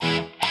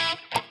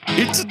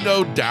It's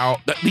no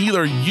doubt that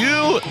neither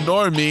you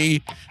nor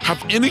me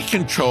have any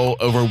control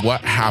over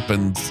what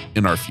happens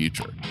in our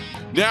future.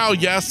 Now,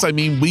 yes, I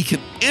mean, we can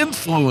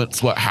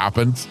influence what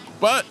happens,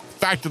 but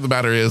fact of the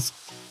matter is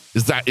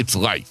that it's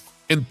life.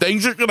 And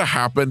things are going to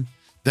happen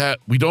that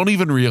we don't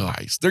even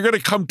realize. They're going to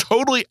come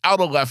totally out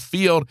of left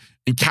field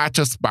and catch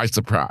us by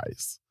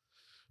surprise.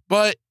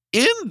 But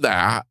in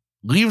that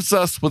leaves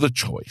us with a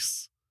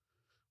choice.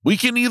 We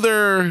can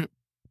either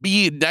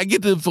be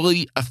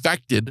negatively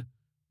affected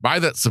by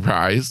that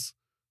surprise,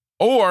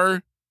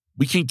 or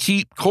we can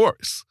keep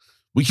course.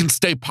 We can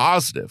stay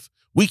positive.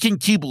 We can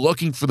keep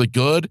looking for the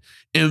good,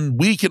 and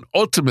we can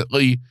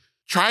ultimately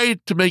try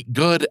to make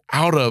good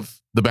out of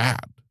the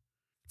bad.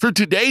 For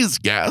today's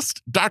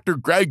guest, Dr.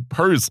 Greg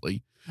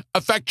Persley,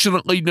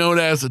 affectionately known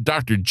as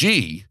Dr.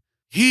 G,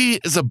 he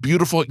is a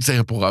beautiful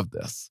example of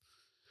this.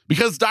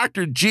 Because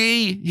Dr.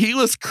 G, he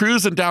was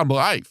cruising down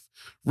life,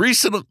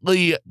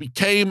 recently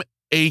became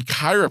a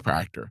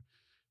chiropractor,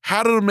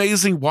 had an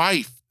amazing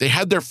wife. They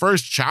had their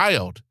first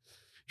child.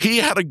 He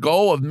had a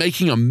goal of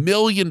making $1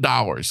 million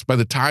by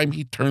the time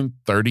he turned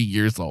 30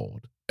 years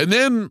old. And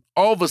then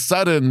all of a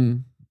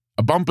sudden,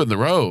 a bump in the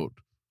road,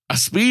 a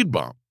speed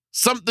bump,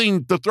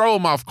 something to throw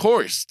him off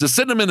course, to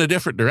send him in a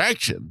different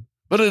direction.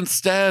 But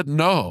instead,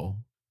 no.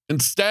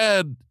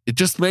 Instead, it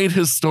just made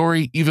his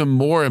story even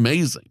more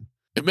amazing.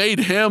 It made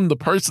him the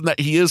person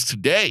that he is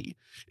today.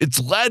 It's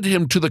led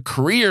him to the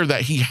career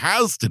that he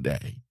has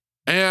today.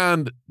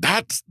 And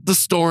that's the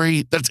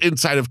story that's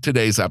inside of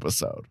today's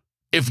episode.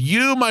 If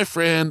you, my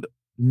friend,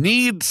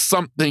 need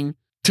something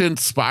to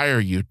inspire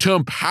you, to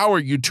empower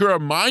you, to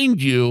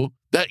remind you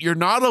that you're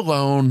not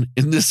alone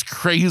in this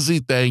crazy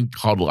thing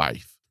called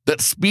life, that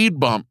speed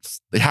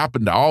bumps, they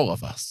happen to all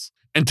of us.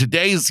 And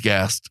today's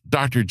guest,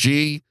 Dr.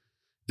 G,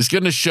 is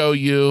going to show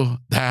you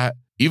that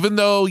even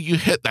though you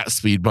hit that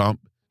speed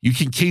bump, you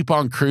can keep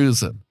on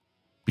cruising,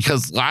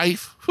 because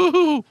life,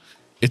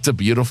 it's a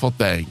beautiful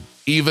thing,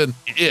 even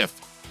if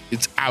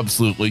it's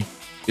absolutely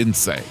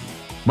insane.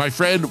 My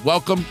friend,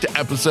 welcome to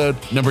episode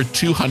number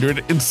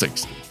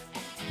 260.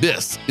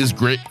 This is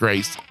Grit,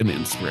 Grace, and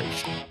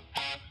Inspiration.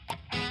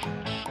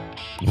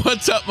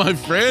 What's up, my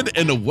friend,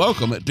 and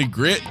welcome to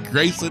Grit,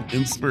 Grace, and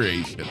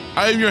Inspiration.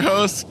 I am your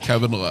host,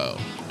 Kevin Lowe.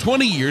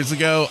 20 years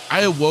ago,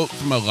 I awoke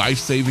from a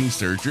life-saving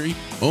surgery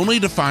only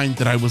to find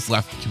that I was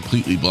left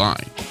completely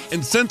blind.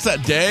 And since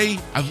that day,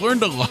 I've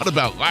learned a lot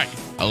about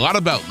life, a lot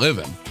about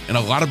living, and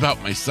a lot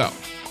about myself.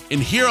 And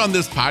here on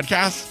this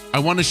podcast, I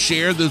want to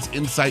share those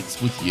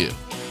insights with you.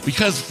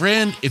 Because,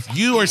 friend, if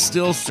you are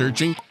still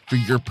searching for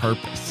your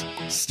purpose,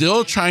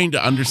 still trying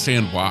to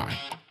understand why,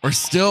 or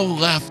still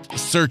left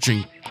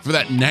searching for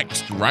that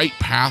next right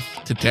path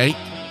to take,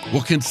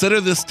 well,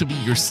 consider this to be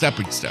your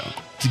stepping stone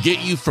to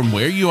get you from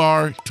where you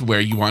are to where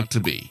you want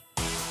to be.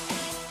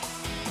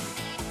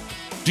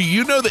 Do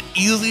you know the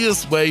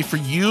easiest way for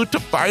you to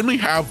finally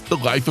have the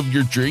life of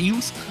your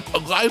dreams? A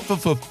life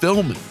of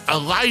fulfillment, a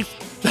life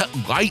that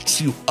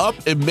lights you up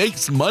and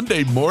makes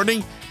Monday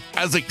morning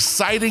as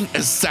exciting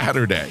as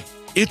Saturday.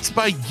 It's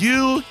by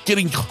you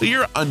getting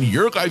clear on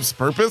your life's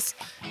purpose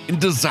and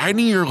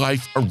designing your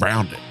life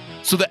around it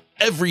so that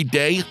every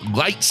day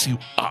lights you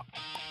up.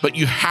 But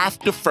you have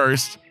to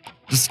first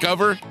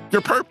discover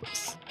your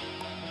purpose.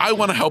 I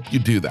want to help you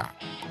do that.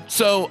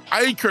 So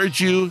I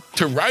encourage you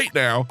to right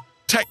now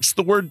text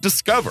the word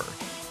discover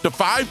to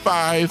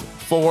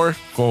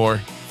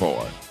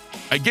 55444.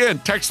 Again,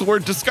 text the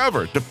word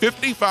discover to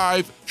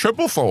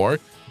 55444,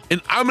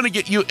 and I'm going to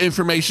get you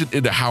information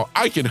into how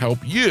I can help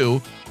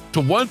you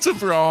to once and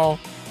for all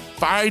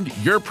find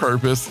your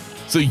purpose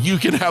so you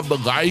can have the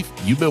life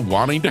you've been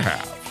wanting to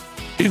have.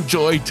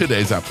 Enjoy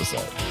today's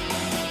episode.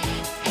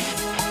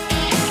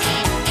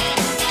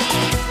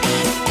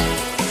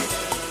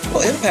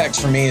 Well, impact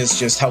for me is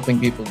just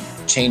helping people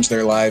change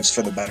their lives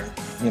for the better.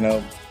 You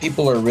know,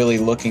 people are really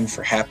looking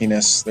for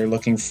happiness. They're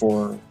looking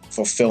for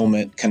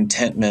fulfillment,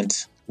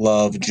 contentment,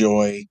 love,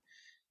 joy.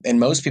 And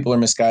most people are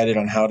misguided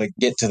on how to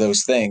get to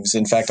those things.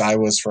 In fact, I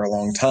was for a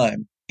long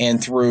time.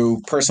 And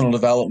through personal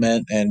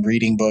development and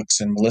reading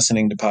books and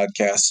listening to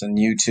podcasts and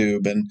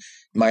YouTube and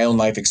my own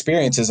life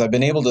experiences, I've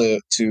been able to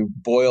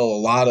boil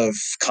a lot of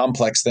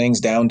complex things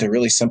down to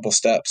really simple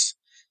steps.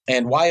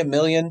 And why $1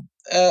 million?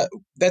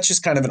 That's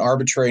just kind of an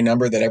arbitrary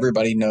number that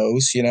everybody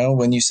knows. You know,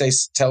 when you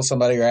tell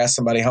somebody or ask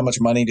somebody how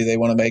much money do they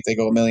want to make, they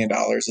go $1 million.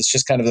 It's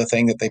just kind of the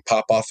thing that they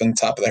pop off on the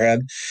top of their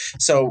head.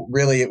 So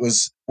really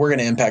we're going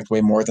to impact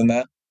way more than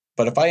that.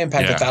 But if I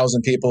impact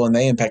 1,000 people and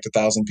they impact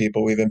 1,000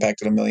 people, we've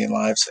impacted 1 million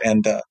lives.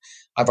 And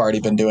I've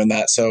already been doing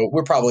that. So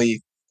we're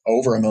probably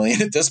over 1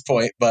 million at this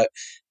point, but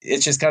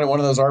it's just kind of one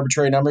of those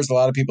arbitrary numbers a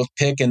lot of people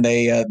pick and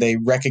they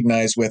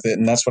recognize with it.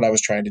 And that's what I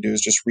was trying to do,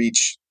 is just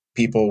reach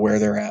people where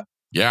they're at.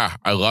 Yeah,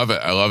 I love it.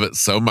 I love it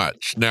so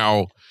much.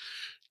 Now,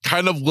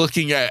 kind of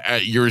looking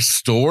at your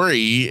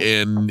story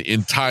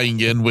and tying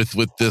in with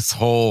this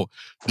whole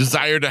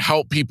desire to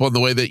help people in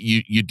the way that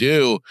you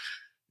do,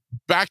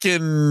 back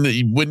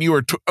in when you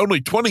were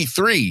only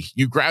 23,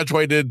 you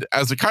graduated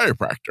as a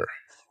chiropractor.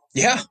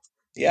 Yeah.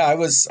 Yeah, I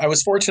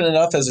was fortunate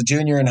enough as a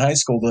junior in high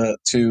school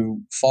to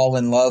fall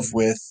in love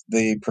with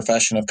the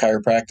profession of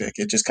chiropractic.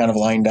 It just kind of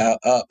lined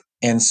up.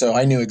 And so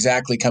I knew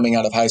exactly coming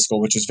out of high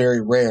school, which is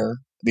very rare.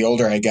 The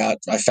older I got,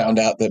 I found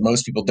out that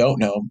most people don't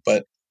know,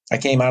 but I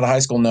came out of high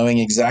school knowing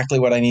exactly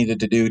what I needed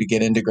to do to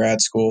get into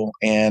grad school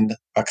and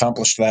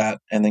accomplished that,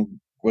 and then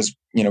was,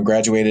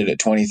 graduated at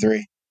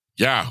 23.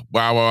 Yeah.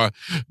 Wow.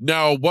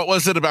 Now, what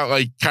was it about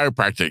like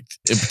chiropractic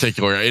in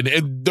particular?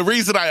 And the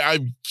reason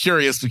I'm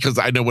curious because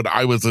I know when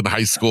I was in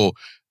high school,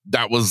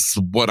 that was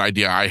one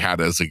idea I had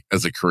as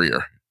a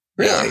career.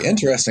 Really Yeah.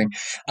 interesting.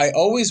 I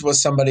always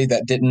was somebody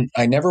that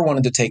I never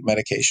wanted to take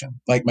medication.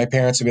 Like my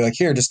parents would be like,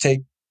 here, just take,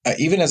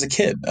 even as a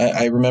kid,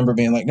 I remember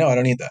being like, no, I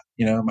don't need that.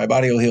 My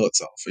body will heal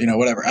itself,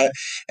 whatever.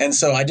 And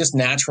so I just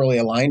naturally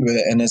aligned with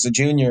it. And as a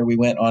junior, we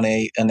went on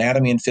a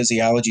anatomy and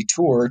physiology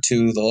tour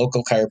to the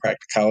local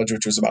chiropractic college,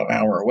 which was about an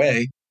hour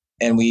away.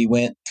 And we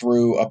went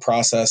through a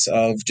process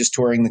of just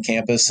touring the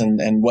campus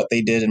and what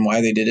they did and why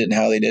they did it and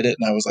how they did it.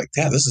 And I was like,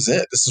 yeah, this is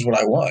it. This is what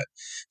I want.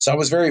 So I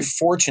was very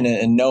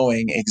fortunate in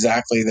knowing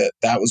exactly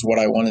that was what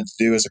I wanted to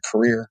do as a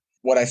career.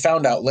 What I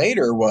found out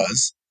later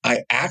was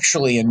I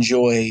actually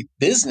enjoy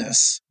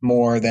business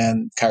more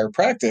than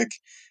chiropractic,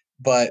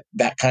 but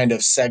that kind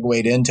of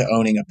segued into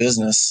owning a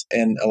business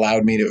and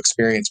allowed me to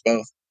experience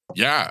both.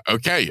 Yeah.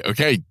 Okay.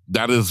 Okay.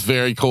 That is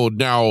very cool.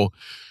 Now,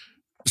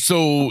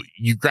 so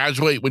you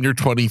graduate when you're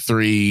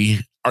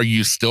 23. Are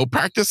you still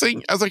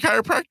practicing as a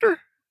chiropractor?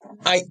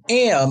 I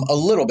am a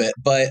little bit,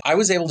 but I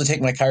was able to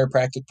take my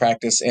chiropractic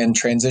practice and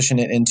transition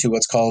it into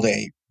what's called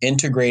a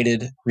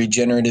integrated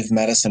regenerative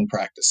medicine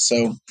practice.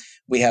 So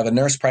we have a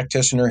nurse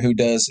practitioner who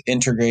does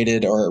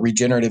integrated or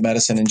regenerative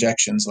medicine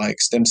injections like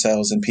stem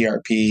cells and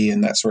PRP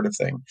and that sort of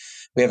thing.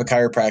 We have a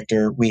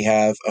chiropractor, we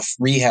have a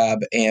rehab,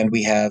 and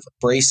we have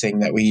bracing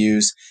that we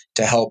use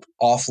to help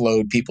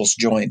offload people's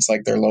joints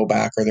like their low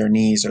back or their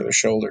knees or their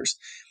shoulders.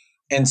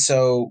 And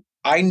so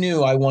I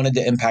knew I wanted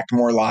to impact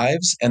more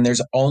lives, and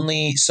there's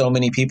only so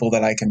many people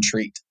that I can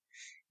treat.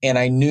 And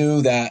I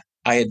knew that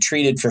I had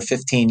treated for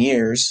 15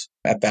 years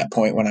at that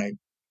point when I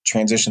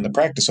transitioned the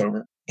practice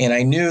over. And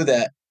I knew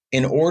that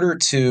in order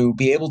to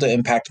be able to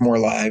impact more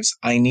lives,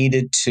 I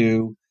needed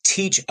to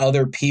teach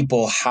other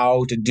people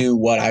how to do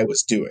what I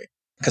was doing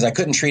because I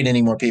couldn't treat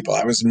any more people.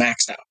 I was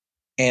maxed out.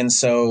 And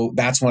so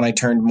that's when I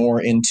turned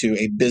more into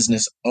a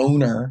business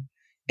owner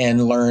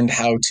and learned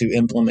how to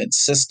implement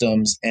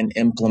systems and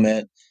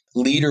implement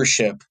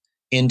leadership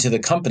into the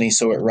company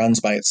so it runs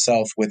by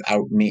itself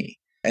without me.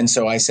 And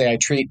so I say I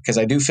treat because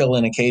I do fill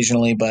in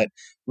occasionally, but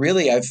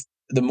really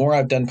the more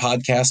I've done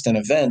podcasts and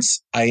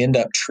events, I end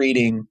up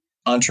treating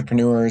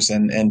entrepreneurs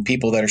and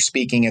people that are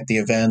speaking at the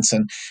events.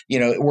 And,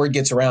 word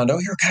gets around, oh,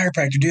 you're a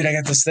chiropractor, dude, I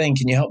got this thing.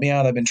 Can you help me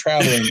out? I've been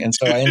traveling. And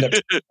so I end up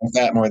with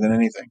that more than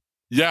anything.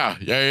 Yeah,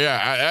 yeah,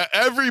 yeah.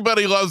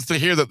 Everybody loves to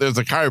hear that there's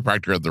a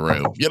chiropractor in the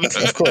room.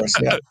 Of course,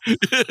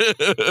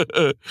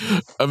 yeah.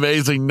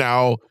 Amazing.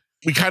 Now,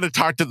 we kind of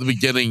talked at the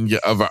beginning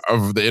of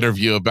the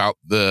interview about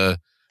the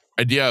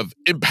idea of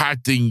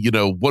impacting,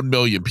 1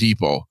 million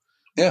people.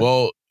 Yeah.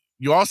 Well,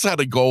 you also had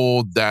a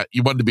goal that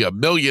you wanted to be a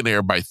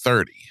millionaire by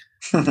 30.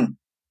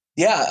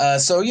 Yeah.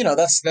 So,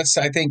 that's,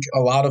 I think a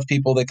lot of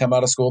people that come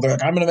out of school, they're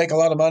like, I'm going to make a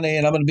lot of money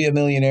and I'm going to be a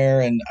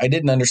millionaire. And I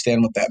didn't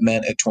understand what that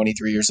meant at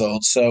 23 years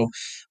old. So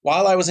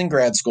while I was in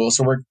grad school,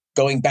 so we're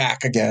going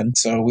back again.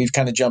 So we've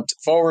kind of jumped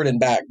forward and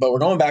back, but we're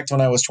going back to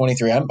when I was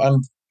 23.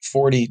 I'm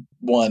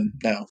 41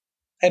 now.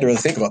 I had to really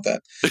think about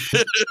that.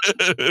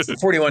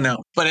 41 now.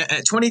 But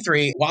at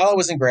 23, while I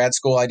was in grad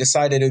school, I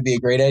decided it would be a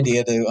great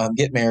idea to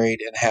get married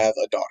and have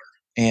a daughter.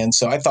 And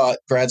so I thought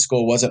grad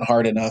school wasn't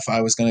hard enough.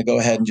 I was going to go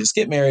ahead and just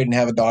get married and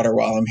have a daughter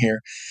while I'm here.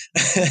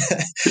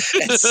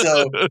 And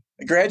so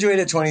I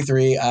graduated at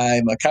 23.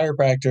 I'm a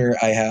chiropractor.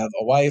 I have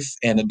a wife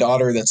and a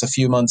daughter that's a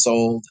few months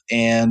old.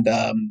 And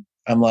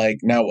I'm like,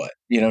 now what?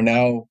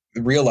 Now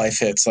real life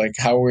hits. Like,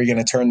 how are we going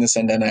to turn this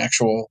into an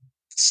actual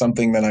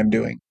something that I'm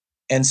doing?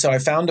 And so I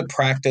found a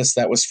practice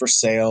that was for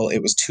sale.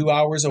 It was 2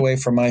 hours away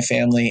from my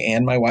family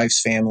and my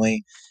wife's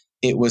family.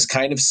 It was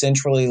kind of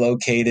centrally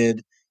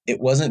located. It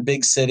wasn't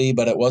big city,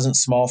 but it wasn't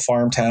small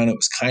farm town. It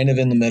was kind of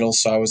in the middle.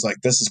 So I was like,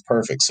 this is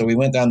perfect. So we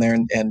went down there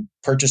and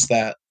purchased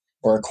that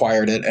or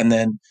acquired it and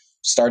then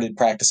started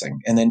practicing.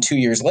 And then 2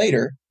 years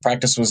later,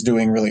 practice was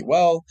doing really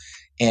well.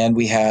 And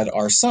we had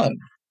our son.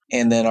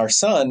 And then our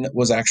son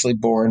was actually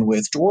born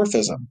with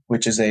dwarfism,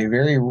 which is a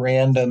very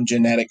random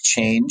genetic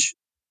change.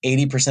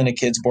 80% of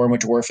kids born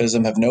with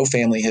dwarfism have no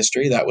family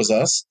history. That was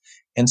us.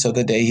 And so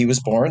the day he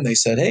was born, they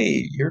said,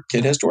 hey, your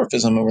kid has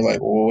dwarfism. And we're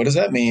like, well, what does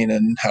that mean?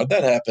 And how'd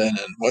that happen?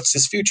 And what's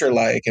his future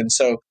like? And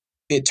so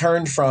it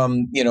turned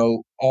from,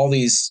 all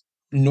these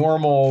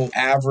normal,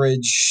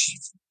 average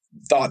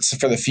thoughts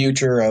for the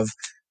future of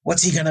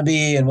what's he going to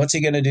be and what's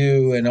he going to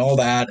do and all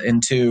that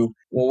into,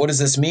 well, what does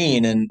this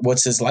mean? And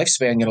what's his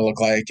lifespan going to look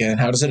like? And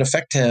how does it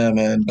affect him?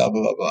 And blah,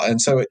 blah, blah, blah. And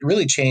so it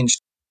really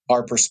changed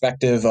our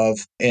perspective of,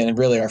 and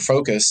really our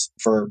focus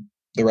for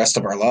the rest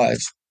of our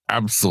lives.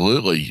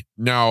 Absolutely.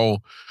 Now,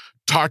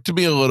 talk to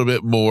me a little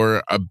bit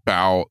more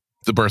about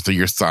the birth of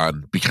your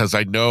son, because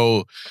I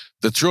know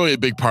that's really a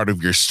big part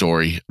of your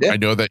story. Yeah. I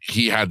know that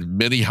he had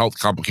many health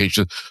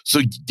complications.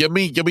 So give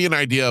me an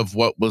idea of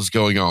what was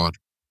going on.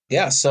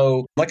 Yeah.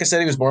 So, like I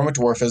said, he was born with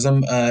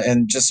dwarfism.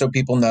 And just so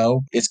people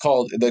know, it's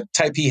called, the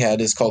type he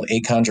had is called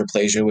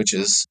achondroplasia, which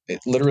is, it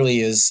literally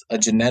is a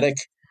genetic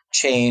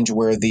change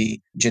where the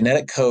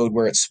genetic code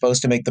where it's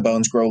supposed to make the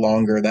bones grow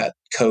longer, that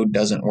code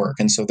doesn't work.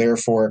 And so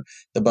therefore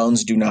the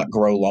bones do not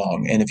grow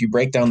long. And if you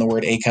break down the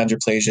word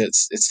achondroplasia,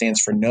 it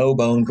stands for no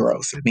bone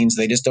growth. It means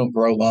they just don't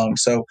grow long.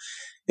 So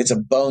it's a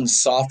bone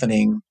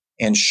softening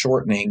and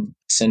shortening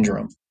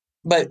syndrome.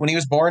 But when he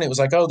was born, it was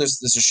like, oh, this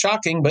is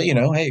shocking, but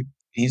hey,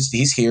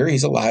 he's here,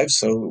 he's alive,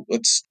 so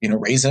let's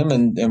raise him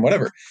and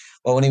whatever.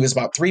 Well, when he was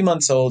about 3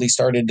 months old, he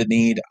started to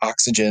need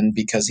oxygen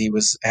because he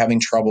was having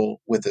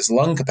trouble with his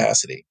lung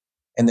capacity.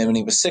 And then when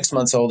he was 6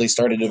 months old, he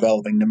started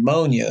developing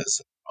pneumonias.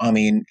 I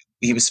mean,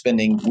 he was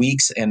spending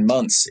weeks and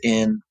months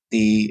in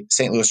the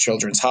St. Louis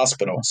Children's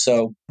Hospital.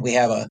 So we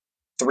have a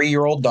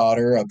 3-year-old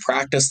daughter, a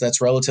practice that's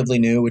relatively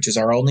new, which is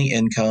our only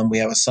income. We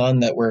have a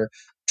son that we're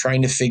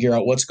trying to figure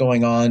out what's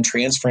going on,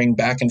 transferring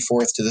back and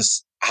forth to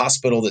this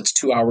hospital that's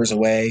 2 hours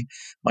away.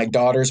 My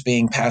daughter's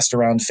being passed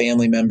around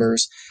family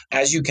members.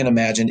 As you can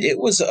imagine, it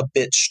was a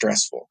bit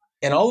stressful.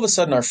 And all of a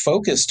sudden, our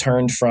focus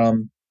turned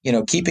from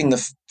keeping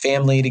the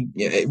family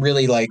to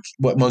really like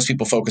what most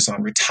people focus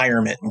on,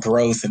 retirement and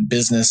growth and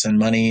business and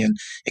money and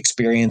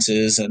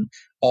experiences and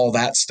all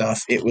that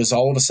stuff. It was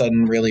all of a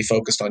sudden really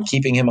focused on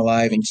keeping him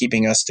alive and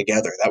keeping us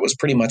together. That was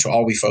pretty much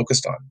all we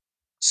focused on.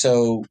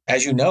 So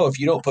as you know, if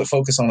you don't put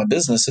focus on a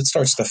business, it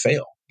starts to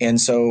fail. And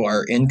so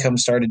our income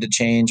started to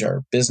change.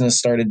 Our business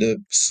started to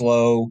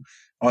slow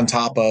on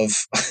top of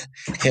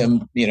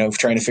him,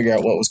 trying to figure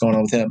out what was going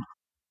on with him.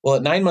 Well,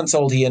 at 9 months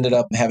old, he ended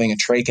up having a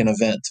trach and a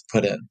vent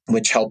put in,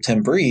 which helped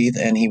him breathe.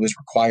 And he was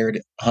required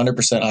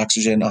 100%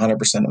 oxygen 100%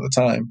 of the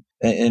time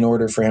in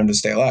order for him to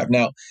stay alive.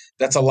 Now,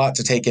 that's a lot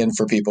to take in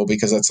for people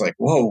because it's like,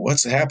 whoa,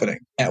 what's happening?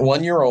 At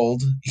 1 year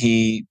old,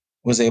 he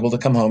was able to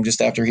come home just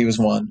after he was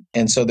 1.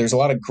 And so there's a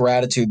lot of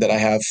gratitude that I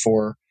have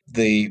for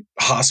the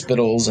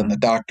hospitals and the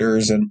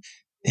doctors and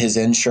his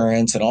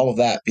insurance and all of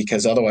that,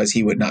 because otherwise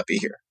he would not be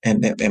here.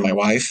 And my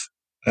wife,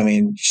 I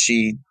mean,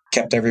 she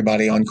kept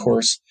everybody on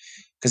course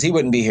because he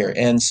wouldn't be here.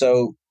 And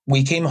so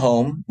we came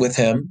home with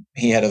him.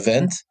 He had a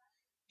vent,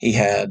 he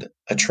had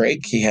a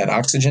trach, he had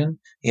oxygen,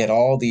 he had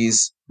all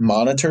these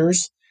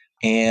monitors,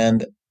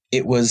 and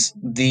it was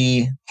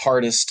the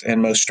hardest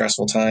and most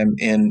stressful time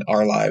in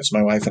our lives,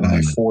 my wife and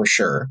I, for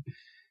sure.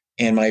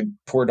 And my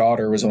poor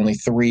daughter was only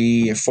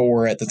 3 or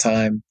 4 at the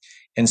time.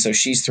 And so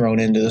she's thrown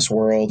into this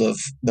world of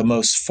the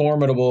most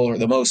formidable or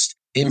the most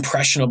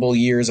impressionable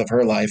years of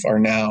her life are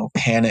now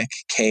panic,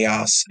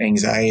 chaos,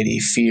 anxiety,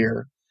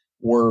 fear,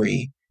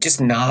 worry, just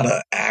not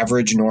an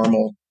average,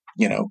 normal,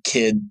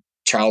 kid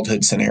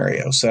childhood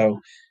scenario. So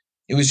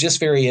it was just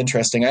very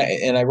interesting.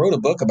 I wrote a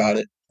book about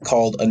it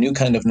called A New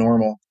Kind of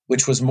Normal,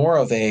 which was more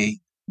of a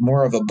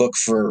book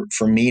for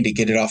me to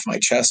get it off my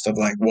chest of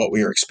like what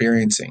we were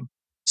experiencing.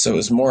 So it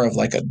was more of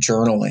like a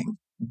journaling.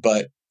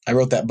 But I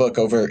wrote that book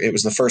it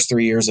was the first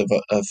 3 years of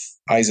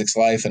Isaac's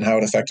life and how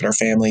it affected our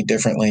family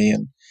differently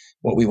and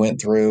what we went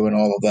through and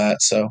all of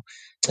that. So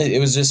it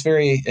was just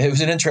it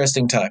was an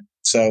interesting time.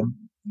 So,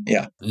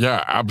 yeah.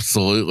 Yeah,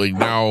 absolutely.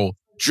 Now,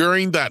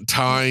 during that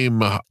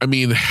time, I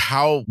mean,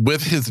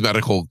 with his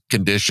medical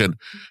condition,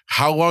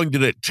 how long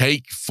did it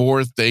take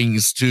for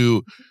things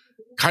to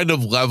kind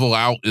of level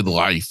out in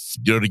life,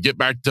 to get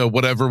back to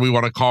whatever we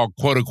want to call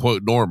quote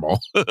unquote normal?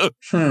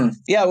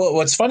 Yeah. Well,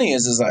 what's funny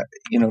is that,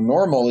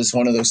 normal is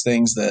one of those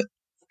things that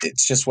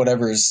it's just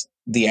whatever's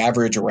the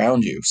average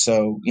around you.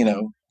 So,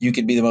 you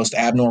could be the most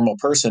abnormal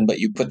person, but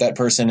you put that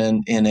person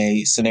in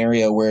a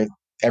scenario where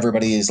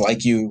everybody is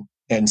like you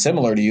and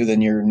similar to you,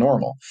 then you're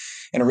normal.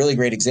 And a really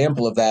great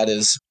example of that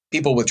is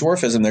people with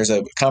dwarfism. There's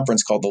a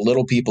conference called the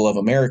Little People of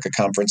America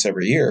conference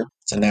every year.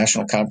 It's a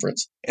national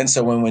conference. And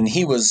so when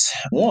he was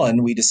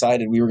 1, we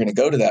decided we were going to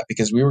go to that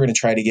because we were going to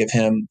try to give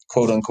him,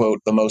 quote unquote,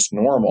 the most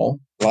normal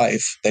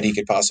life that he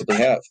could possibly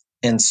have.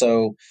 And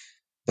so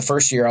the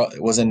first year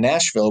was in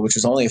Nashville, which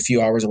was only a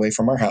few hours away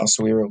from our house.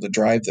 So we were able to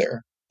drive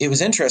there. It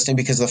was interesting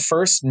because the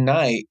first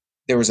night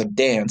there was a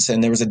dance,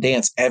 and there was a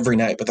dance every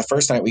night. But the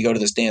first night we go to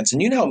this dance,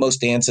 and how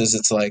most dances,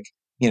 it's like,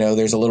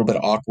 there's a little bit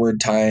of awkward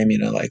time,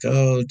 like,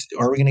 oh,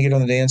 are we going to get on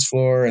the dance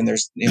floor? And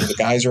there's, the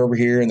guys are over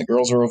here and the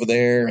girls are over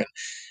there. And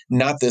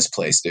not this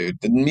place, dude.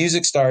 The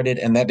music started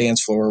and that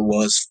dance floor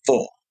was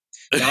full.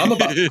 Now I'm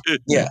about,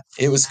 yeah,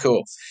 it was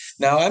cool.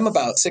 Now I'm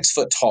about 6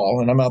 foot tall,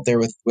 and I'm out there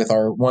with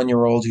our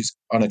 1-year-old who's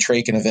on a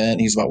trach and a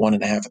vent. He's about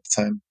 1.5 at the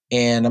time.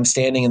 And I'm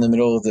standing in the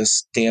middle of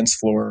this dance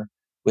floor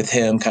with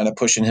him, kind of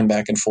pushing him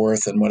back and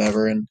forth and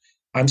whatever. And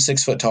I'm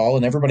 6 foot tall,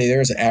 and everybody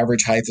there's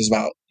average height is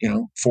about,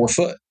 4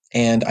 foot.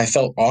 And I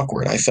felt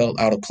awkward. I felt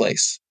out of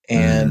place,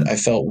 and I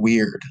felt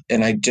weird.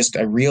 And I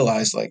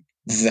realized like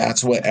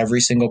that's what every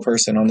single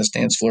person on this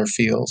dance floor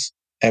feels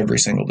every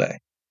single day.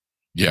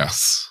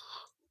 Yes.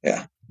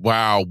 Yeah.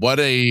 Wow. What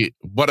a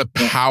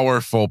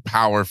powerful,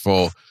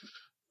 powerful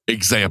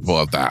example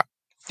of that.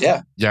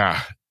 Yeah.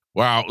 Yeah.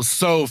 Wow.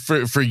 So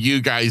for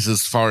you guys,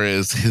 as far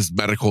as his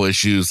medical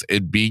issues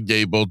and being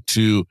able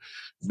to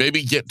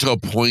maybe get to a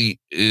point,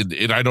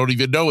 and I don't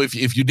even know if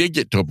you did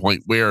get to a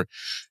point where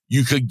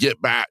you could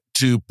get back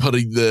to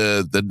putting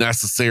the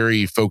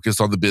necessary focus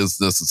on the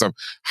business and stuff.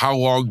 How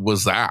long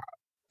was that?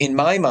 In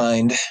my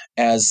mind,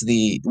 I was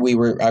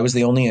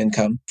the only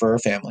income for our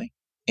family.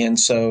 And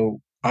so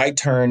I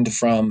turned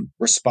from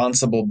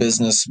responsible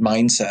business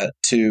mindset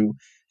to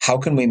how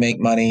can we make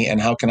money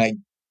and how can I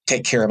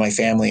take care of my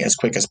family as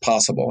quick as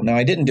possible. Now,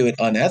 I didn't do it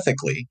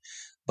unethically,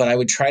 but I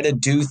would try to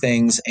do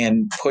things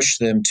and push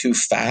them too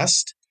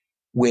fast,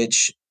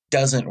 which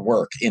doesn't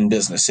work in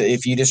business.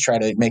 If you just try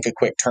to make a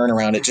quick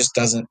turnaround, it just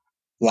doesn't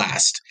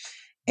last.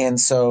 And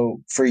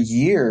so for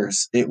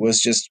years, it was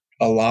just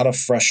a lot of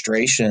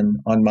frustration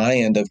on my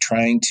end of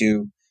trying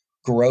to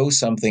grow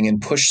something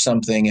and push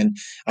something. And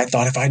I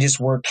thought if I just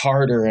worked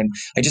harder and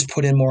I just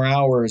put in more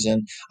hours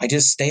and I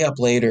just stay up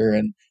later,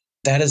 and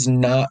that is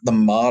not the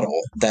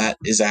model that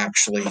is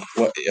actually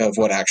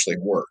what actually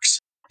works.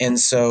 And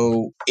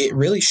so it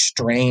really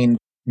strained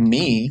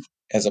me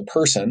as a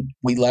person.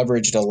 We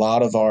leveraged a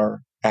lot of our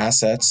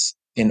assets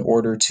in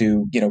order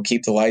to,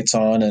 keep the lights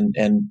on,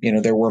 and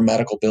there were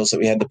medical bills that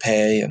we had to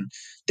pay and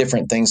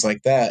different things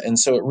like that. And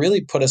so it really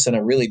put us in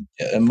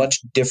a much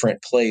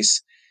different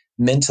place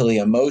mentally,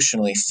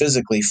 emotionally,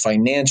 physically,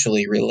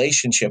 financially,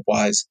 relationship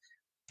wise.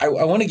 I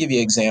want to give you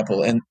an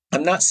example, and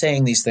I'm not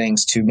saying these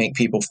things to make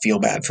people feel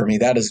bad for me.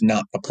 That is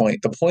not the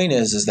point. The point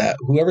is that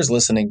whoever's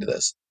listening to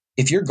this,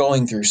 if you're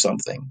going through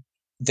something,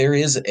 there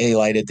is a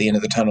light at the end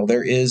of the tunnel.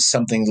 There is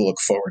something to look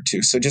forward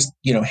to. So just,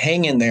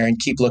 hang in there and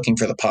keep looking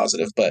for the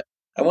positive. But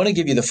I want to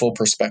give you the full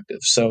perspective.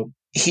 So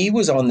he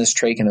was on this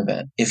Traken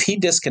event. If he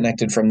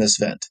disconnected from this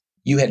vent,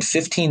 you had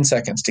 15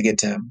 seconds to get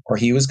to him, or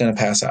he was going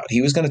to pass out.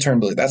 He was going to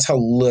turn blue. That's how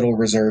little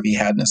reserve he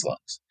had in his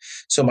lungs.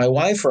 So my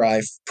wife or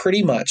I,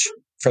 pretty much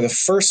for the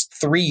first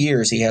 3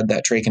 years he had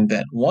that Traken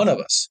vent, one of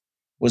us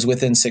was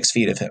within 6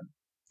 feet of him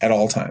at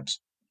all times.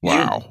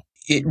 Wow.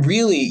 It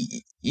really,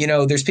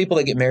 there's people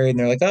that get married and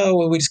they're like, oh,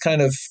 well, we just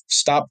kind of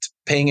stopped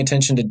paying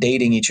attention to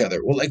dating each other.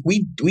 Well, like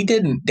we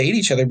didn't date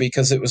each other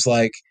because it was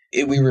like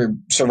we were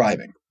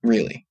surviving,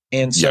 really.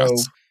 And so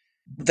Yes.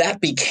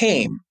 that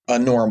became a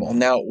normal.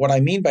 Now, what I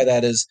mean by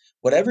that is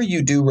whatever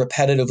you do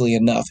repetitively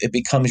enough, it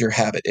becomes your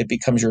habit. It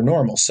becomes your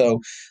normal.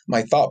 So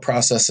my thought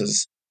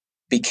processes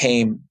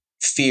became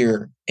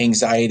fear,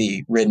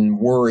 anxiety ridden,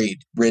 worried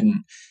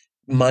ridden,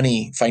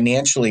 money,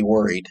 financially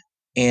worried.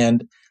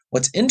 And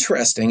what's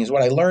interesting is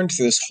what I learned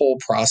through this whole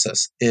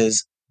process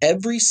is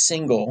every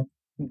single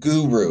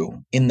guru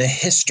in the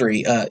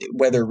history,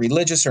 whether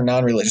religious or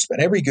non-religious, but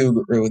every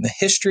guru in the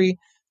history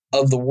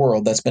of the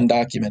world that's been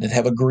documented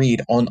have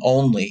agreed on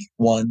only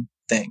one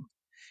thing.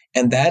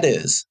 And that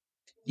is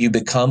you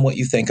become what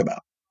you think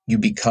about. You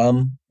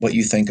become what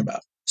you think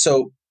about.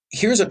 So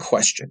here's a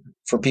question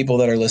for people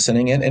that are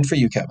listening and for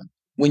you, Kevin.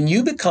 When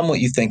you become what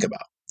you think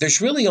about,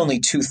 there's really only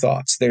two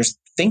thoughts. There's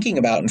thinking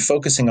about and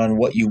focusing on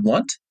what you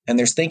want, and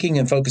there's thinking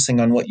and focusing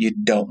on what you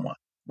don't want.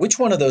 Which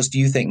one of those do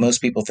you think most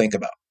people think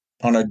about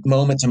on a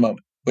moment to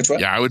moment? Which one?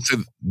 Yeah, I would say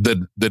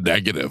the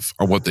negative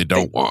on what they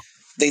don't want.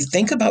 They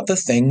think about the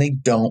thing they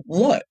don't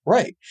want.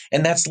 Right.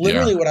 And that's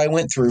literally what I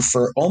went through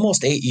for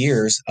almost 8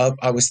 years.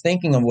 I was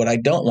thinking of what I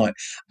don't want.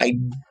 I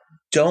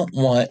don't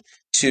want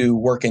to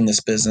work in this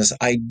business.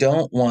 I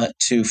don't want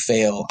to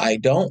fail. I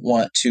don't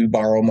want to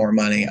borrow more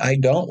money. I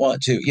don't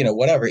want to,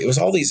 whatever. It was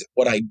all these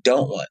what I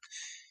don't want.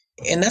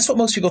 And that's what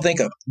most people think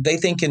of. They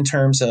think in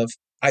terms of,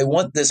 I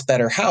want this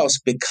better house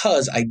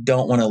because I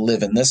don't want to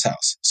live in this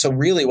house. So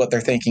really what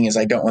they're thinking is,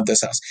 I don't want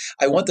this house.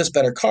 I want this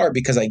better car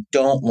because I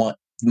don't want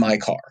my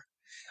car.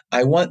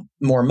 I want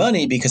more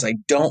money because I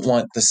don't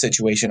want the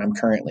situation I'm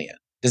currently in.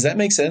 Does that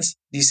make sense?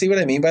 Do you see what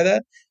I mean by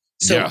that?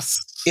 So yes.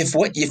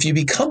 If you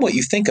become what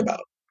you think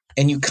about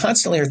and you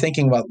constantly are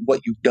thinking about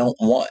what you don't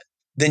want,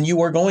 then you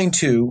are going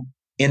to,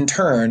 in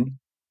turn,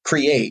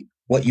 create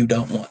what you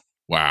don't want.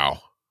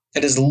 Wow.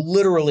 That is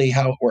literally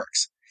how it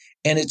works.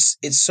 And it's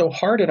so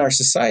hard in our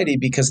society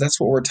because that's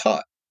what we're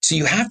taught. So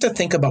you have to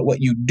think about what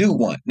you do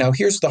want. Now,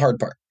 here's the hard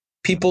part.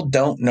 People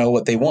don't know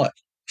what they want.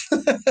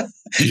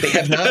 They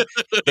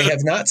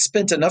have not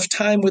spent enough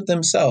time with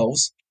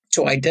themselves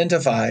to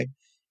identify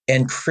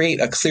and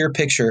create a clear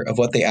picture of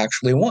what they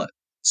actually want.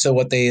 So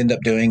what they end up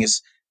doing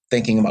is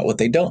thinking about what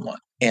they don't want.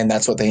 And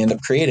that's what they end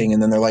up creating.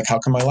 And then they're like, how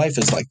come my life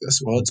is like this?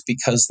 Well, it's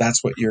because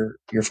that's what you're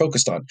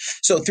focused on.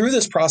 So through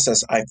this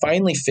process, I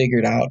finally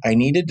figured out I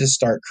needed to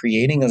start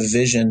creating a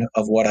vision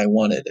of what I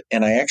wanted.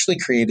 And I actually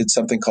created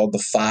something called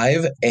the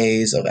 5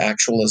 A's of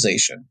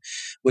actualization,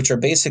 which are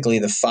basically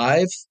the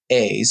 5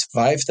 A's,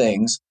 5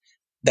 things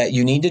that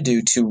you need to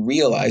do to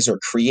realize or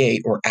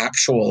create or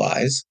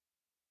actualize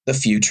the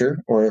future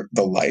or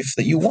the life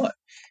that you want.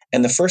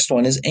 And the first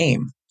one is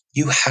aim.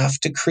 You have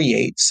to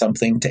create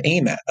something to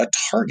aim at, a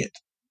target.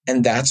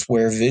 And that's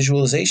where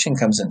visualization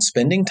comes in,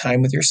 spending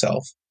time with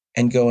yourself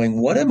and going,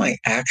 what am I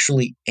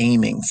actually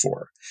aiming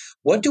for?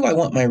 What do I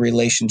want my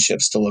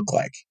relationships to look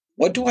like?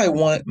 What do I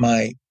want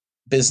my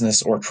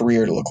business or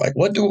career to look like?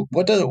 What do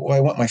I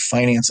want my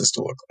finances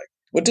to look like?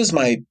 What does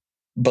my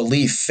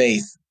belief,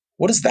 faith,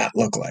 what does that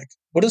look like?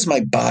 What does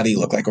my body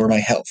look like or my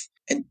health?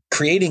 And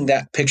creating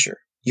that picture,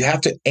 you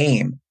have to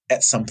aim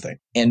at something.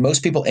 And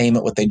most people aim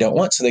at what they don't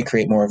want, so they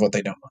create more of what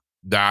they don't want.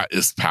 That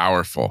is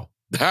powerful.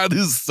 That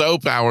is so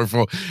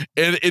powerful.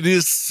 And it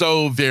is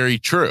so very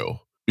true,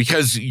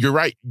 because you're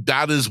right.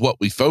 That is what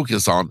we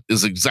focus on,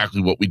 is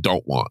exactly what we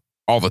don't want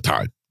all the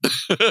time.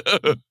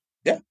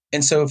 Yeah.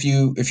 And so if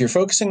you're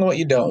focusing on what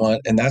you don't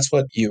want, and that's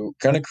what you're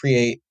going to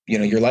create,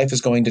 your life is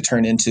going to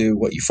turn into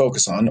what you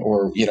focus on,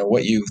 or,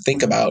 what you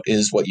think about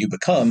is what you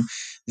become,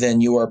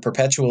 then you are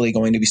perpetually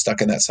going to be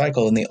stuck in that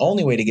cycle. And the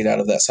only way to get out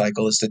of that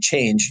cycle is to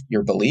change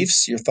your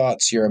beliefs, your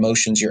thoughts, your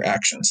emotions, your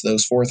actions,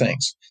 those 4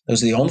 things.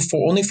 Those are the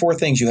only four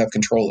things you have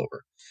control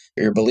over: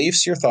 your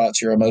beliefs, your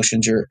thoughts, your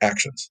emotions, your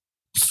actions.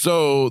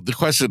 So the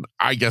question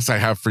I guess I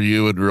have for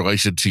you in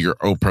relation to your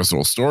own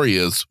personal story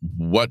is,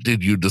 what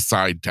did you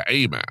decide to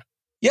aim at?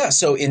 Yeah.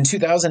 So in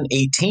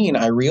 2018,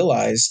 I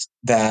realized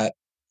that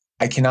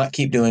I cannot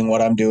keep doing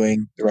what I'm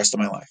doing the rest of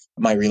my life.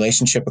 My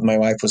relationship with my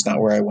wife was not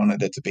where I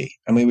wanted it to be.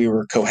 I mean, we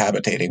were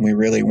cohabitating. We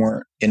really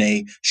weren't in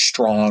a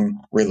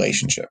strong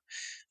relationship.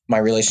 My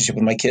relationship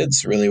with my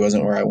kids really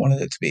wasn't where I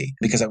wanted it to be,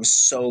 because I was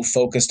so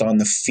focused on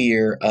the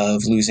fear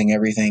of losing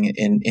everything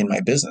in my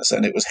business.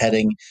 And it was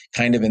heading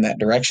kind of in that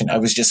direction. I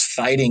was just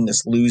fighting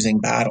this losing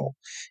battle.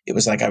 It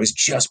was like I was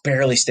just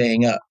barely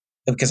staying up,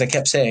 because I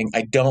kept saying,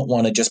 I don't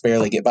want to just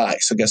barely get by.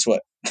 So guess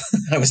what?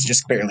 I was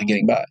just barely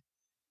getting by.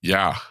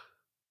 Yeah.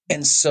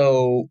 And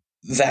so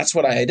that's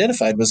what I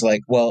identified, was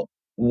like, well,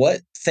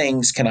 what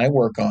things can I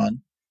work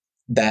on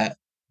that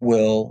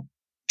will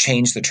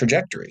change the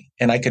trajectory?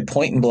 And I could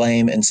point and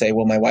blame and say,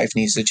 well, my wife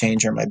needs to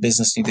change, or my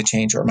business needs to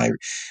change, or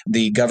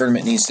the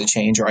government needs to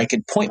change, or I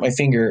could point my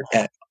finger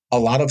at a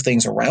lot of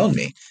things around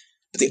me.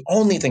 But the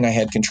only thing I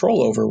had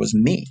control over was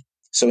me.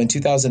 So in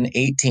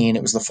 2018,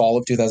 it was the fall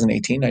of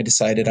 2018, I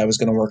decided I was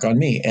going to work on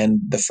me. And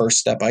the first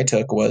step I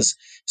took was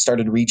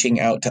started reaching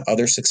out to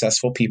other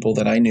successful people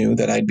that I knew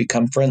that I'd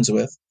become friends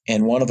with.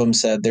 And one of them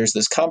said, there's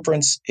this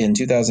conference in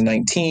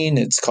 2019.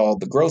 It's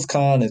called the Growth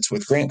Con. It's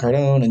with Grant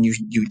Cardone, and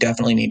you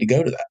definitely need to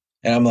go to that.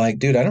 And I'm like,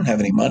 dude, I don't have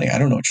any money. I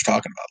don't know what you're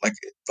talking about.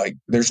 Like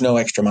there's no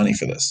extra money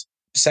for this.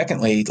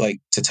 Secondly, like,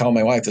 to tell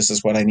my wife this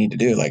is what I need to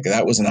do, like,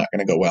 that was not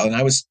going to go well. And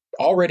I was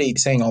already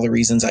saying all the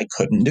reasons I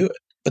couldn't do it.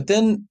 But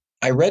then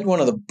I read one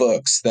of the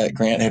books that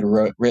Grant had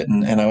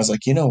written, and I was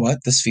like, you know what?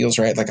 This feels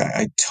right. Like,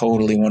 I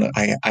totally want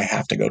to, I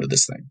have to go to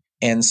this thing.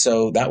 And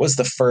so that was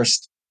the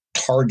first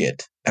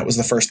target. That was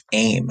the first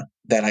aim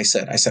that I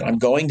said, I'm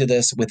going to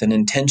this with an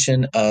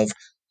intention of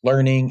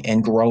learning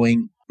and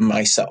growing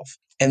myself.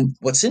 And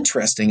what's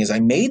interesting is I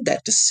made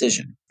that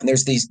decision, and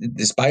there's these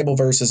Bible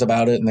verses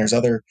about it, and there's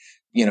other,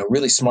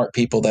 really smart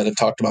people that have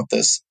talked about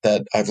this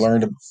that I've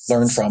learned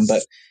from,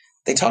 but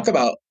they talk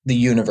about the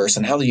universe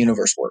and how the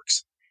universe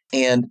works.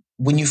 And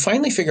when you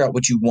finally figure out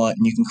what you want,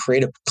 and you can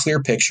create a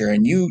clear picture,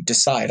 and you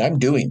decide, I'm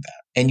doing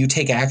that, and you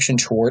take action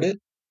toward it,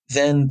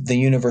 then the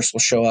universe will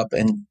show up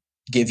and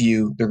give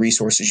you the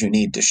resources you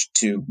need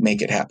to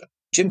make it happen.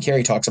 Jim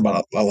Carrey talks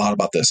about a lot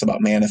about this,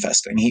 about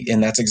manifesting.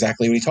 And that's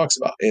exactly what he talks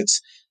about.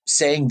 It's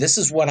saying, this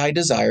is what I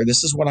desire.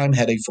 This is what I'm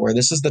heading for.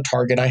 This is the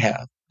target I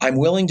have. I'm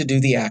willing to do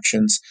the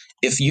actions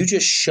if you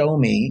just show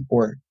me,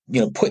 or,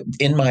 put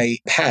in my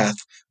path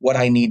what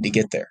I need to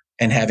get there,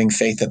 and having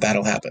faith that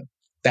that'll happen.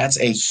 That's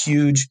a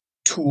huge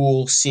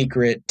tool,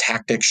 secret,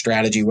 tactic,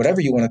 strategy, whatever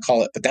you want to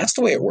call it. But that's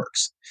the way it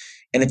works.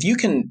 And if you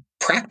can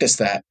practice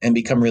that and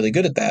become really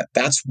good at that,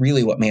 that's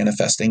really what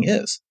manifesting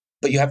is.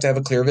 But you have to have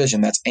a clear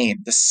vision. That's aim.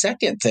 The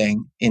second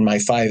thing in my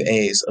 5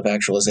 A's of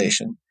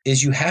actualization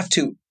is you have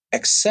to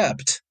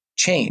accept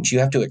change. You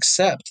have to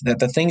accept that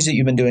the things that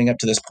you've been doing up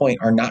to this point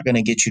are not going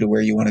to get you to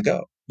where you want to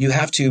go. You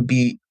have to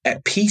be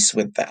at peace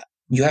with that.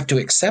 You have to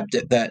accept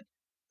it, that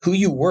who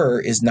you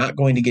were is not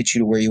going to get you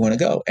to where you want to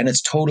go. And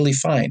it's totally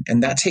fine.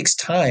 And that takes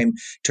time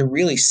to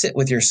really sit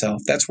with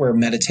yourself. That's where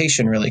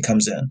meditation really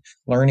comes in,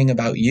 learning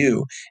about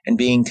you and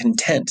being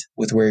content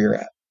with where you're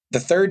at. The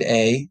third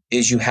A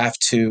is you have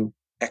to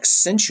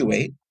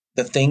accentuate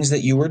the things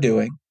that you are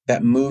doing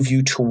that move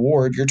you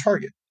toward your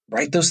target.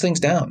 Write those things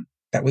down.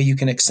 That way you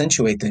can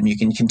accentuate them. You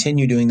can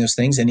continue doing those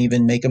things and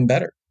even make them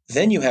better.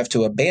 Then you have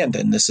to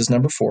abandon. This is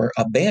number 4,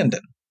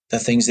 abandon the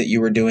things that you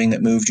were doing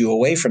that moved you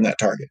away from that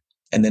target.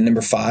 And then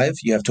number 5,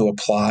 you have to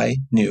apply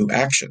new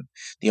action.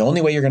 The only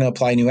way you're going to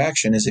apply new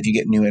action is if you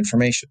get new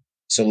information.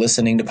 So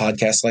listening to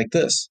podcasts like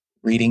this,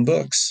 reading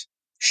books,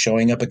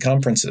 showing up at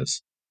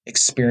conferences,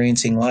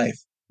 experiencing life.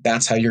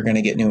 That's how you're going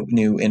to get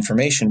new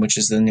information, which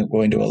is then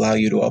going to allow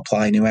you to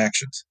apply new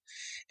actions.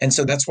 And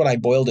so that's what I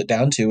boiled it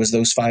down to, is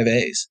those 5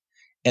 A's.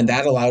 And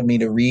that allowed me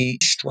to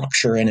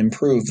restructure and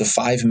improve the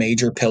 5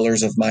 major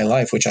pillars of my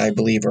life, which I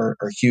believe are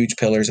huge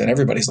pillars in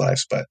everybody's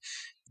lives, but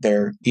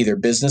they're either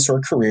business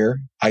or career.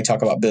 I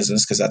talk about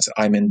business because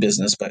I'm in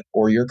business,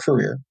 or your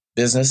career.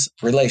 Business,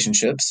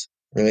 relationships.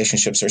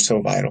 Relationships are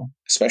so vital,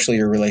 especially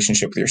your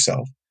relationship with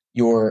yourself.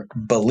 Your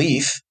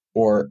belief,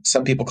 or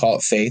some people call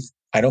it faith.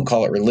 I don't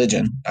call it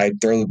religion. I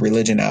throw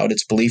religion out.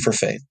 It's belief or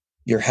faith.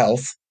 Your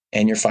health,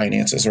 and your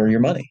finances or your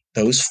money.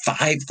 Those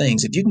 5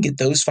 things. If you can get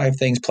those 5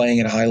 things playing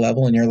at a high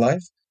level in your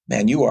life,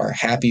 man, you are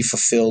happy,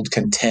 fulfilled,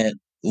 content,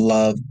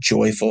 loved,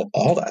 joyful,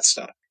 all that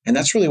stuff. And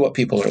that's really what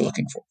people are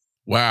looking for.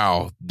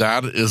 Wow,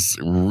 that is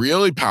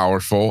really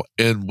powerful.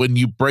 And when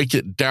you break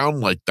it down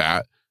like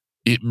that,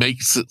 it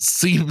makes it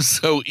seem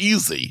so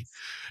easy.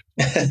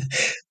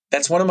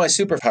 That's one of my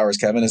superpowers,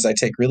 Kevin, is I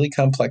take really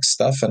complex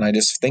stuff and I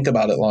just think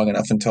about it long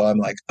enough until I'm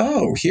like,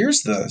 oh,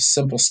 here's the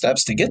simple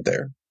steps to get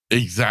there.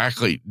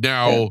 Exactly.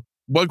 Now,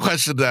 one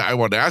question that I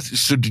want to ask you,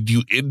 so did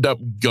you end up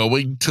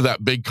going to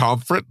that big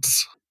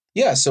conference?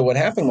 Yeah. So what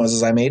happened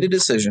was I made a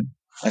decision.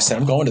 I said,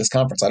 I'm going to this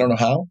conference. I don't know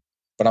how,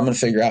 but I'm going to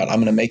figure out. I'm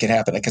going to make it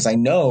happen because I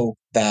know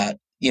that,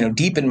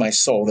 deep in my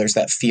soul, there's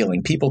that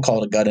feeling. People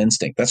call it a gut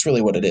instinct. That's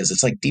really what it is.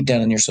 It's like deep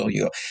down in your soul,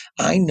 you go,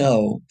 I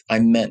know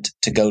I'm meant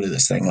to go to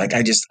this thing. Like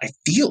I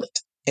feel it.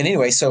 And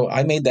anyway, so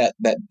I made that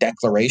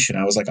declaration.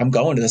 I was like, I'm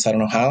going to this. I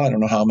don't know how. I don't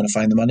know how I'm going to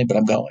find the money, but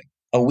I'm going.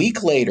 A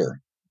week later,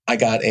 I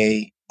got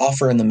a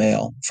offer in the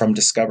mail from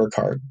Discover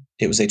Card.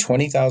 It was a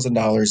 $20,000,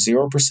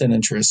 0%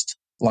 interest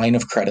line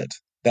of credit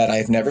that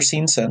I've never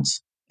seen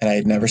since, and I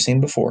had never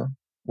seen before.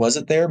 Was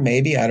it there?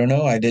 Maybe. I don't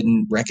know. I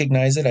didn't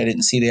recognize it. I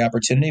didn't see the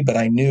opportunity, but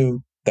I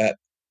knew that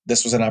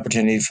this was an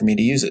opportunity for me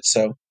to use it.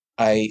 So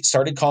I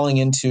started calling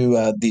into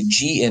the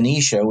G&E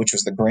show, which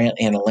was the Grant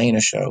and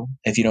Elena show.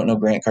 If you don't know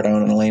Grant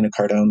Cardone and Elena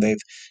Cardone, they've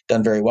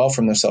done very well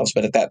for themselves.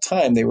 But at that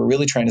time, they were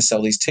really trying to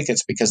sell these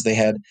tickets because they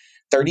had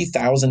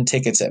 30,000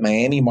 tickets at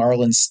Miami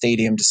Marlins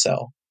Stadium to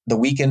sell. The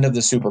weekend of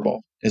the Super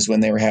Bowl is when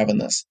they were having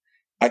this.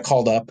 I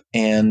called up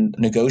and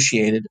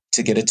negotiated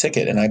to get a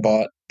ticket, and I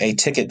bought a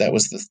ticket that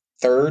was the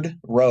 3rd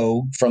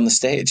row from the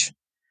stage.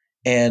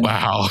 And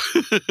wow.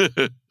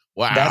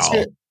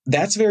 Wow.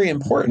 That's very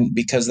important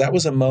because that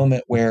was a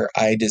moment where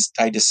I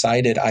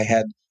decided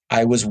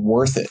I was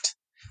worth it,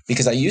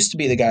 because I used to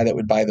be the guy that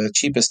would buy the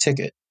cheapest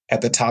ticket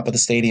at the top of the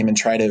stadium and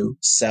try to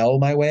sell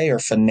my way or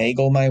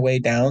finagle my way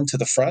down to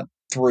the front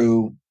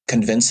through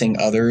convincing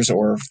others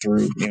or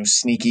through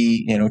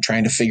sneaky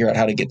trying to figure out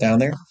how to get down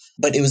there.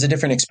 But it was a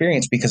different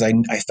experience because I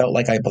felt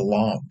like I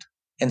belonged.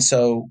 And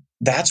so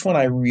that's when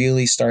I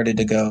really started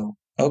to go,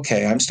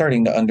 okay, I'm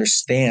starting to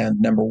understand,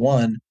 number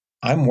one,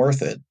 I'm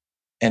worth it.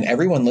 And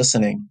everyone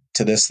listening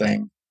to this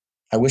thing,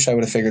 I wish I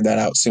would have figured that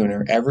out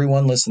sooner.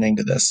 Everyone listening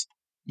to this,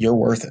 you're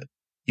worth it.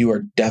 You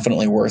are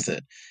definitely worth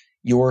it.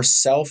 Your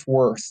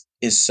self-worth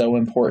is so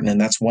important.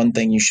 And that's one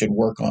thing you should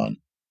work on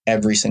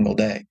every single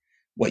day.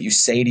 What you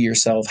say to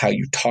yourself, how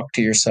you talk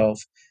to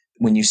yourself.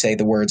 When you say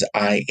the words,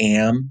 I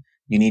am,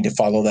 you need to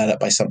follow that up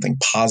by something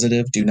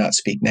positive. Do not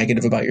speak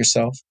negative about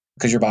yourself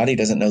because your body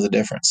doesn't know the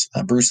difference.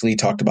 Bruce Lee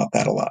talked about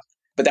that a lot.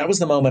 But that was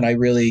the moment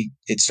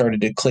it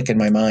started to click in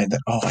my mind that,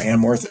 oh, I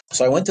am worth it.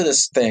 So I went to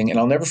this thing, and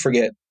I'll never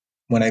forget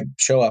when I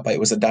show up, it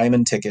was a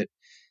diamond ticket.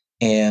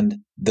 And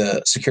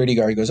the security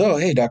guard goes, oh,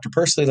 hey, Dr.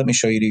 Pursley, let me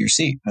show you to your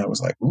seat. And I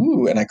was like,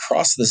 ooh, and I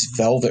crossed this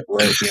velvet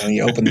rope,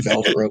 you open the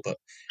velvet rope up.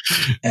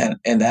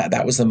 And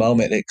that was the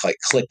moment it like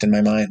clicked in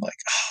my mind, like,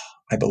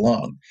 oh, I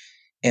belong.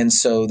 And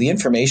so the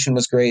information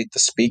was great. The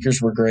speakers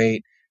were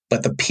great.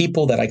 But the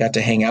people that I got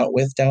to hang out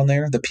with down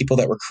there, the people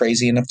that were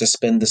crazy enough to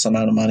spend this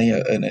amount of money,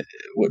 and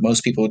what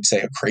most people would say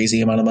a crazy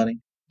amount of money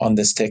on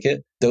this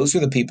ticket, those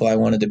were the people I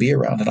wanted to be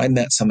around. And I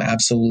met some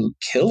absolute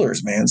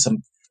killers, man, some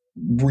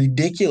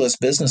ridiculous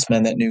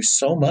businessmen that knew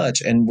so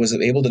much and was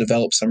able to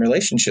develop some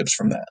relationships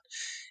from that.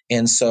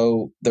 And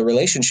so the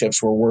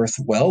relationships were worth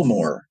well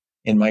more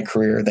in my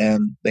career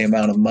than the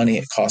amount of money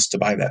it cost to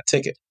buy that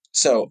ticket.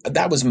 So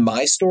that was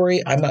my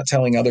story. I'm not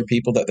telling other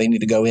people that they need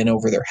to go in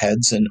over their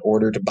heads in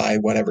order to buy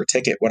whatever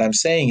ticket. What I'm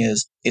saying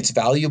is it's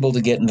valuable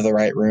to get into the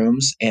right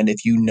rooms. And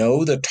if you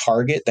know the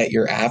target that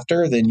you're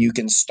after, then you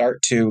can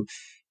start to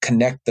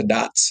connect the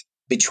dots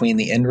between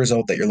the end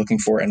result that you're looking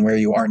for and where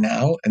you are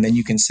now. And then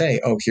you can say,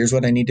 oh, here's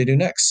what I need to do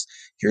next.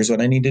 Here's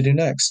what I need to do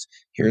next.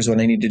 Here's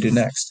what I need to do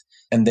next.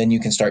 And then you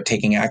can start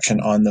taking action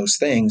on those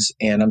things.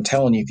 And I'm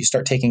telling you, if you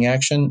start taking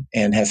action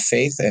and have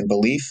faith and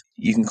belief,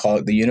 you can call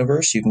it the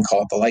universe, you can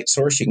call it the light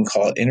source, you can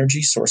call it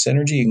energy, source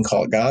energy, you can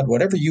call it God,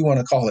 whatever you want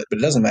to call it, but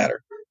it doesn't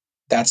matter.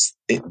 That's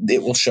it.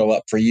 It will show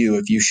up for you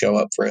if you show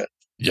up for it.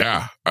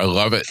 Yeah, I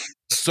love it.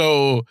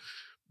 So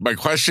my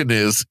question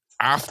is,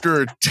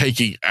 after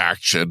taking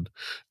action,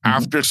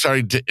 after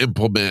starting to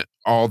implement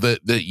all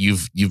that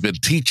you've been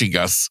teaching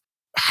us,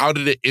 how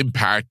did it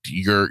impact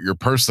your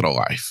personal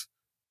life?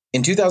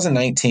 In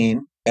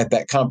 2019, at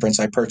that conference,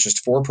 I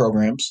purchased 4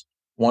 programs.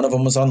 One of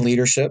them was on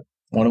leadership.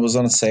 One of them was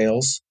on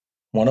sales.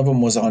 One of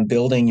them was on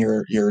building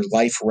your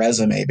life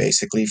resume,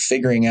 basically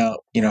figuring out,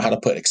 how to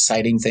put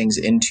exciting things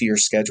into your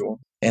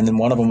schedule. And then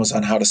one of them was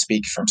on how to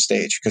speak from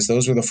stage, because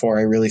those were the 4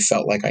 I really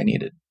felt like I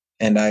needed.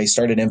 And I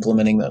started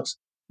implementing those.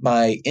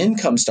 My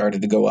income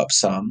started to go up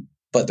some,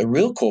 but the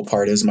real cool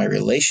part is my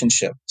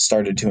relationship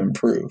started to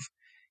improve.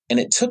 And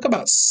it took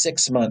about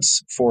 6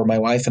 months for my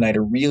wife and I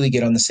to really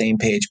get on the same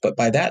page. But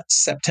by that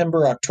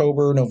September,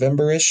 October,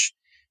 November-ish,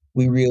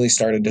 we really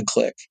started to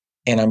click.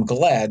 And I'm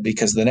glad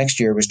because the next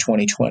year was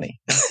 2020.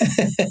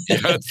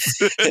 Yes.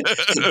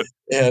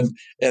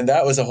 and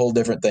that was a whole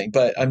different thing.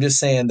 But I'm just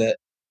saying that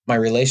my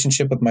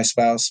relationship with my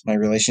spouse, my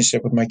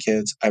relationship with my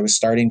kids, I was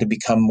starting to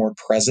become more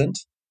present.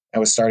 I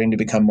was starting to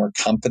become more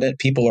confident.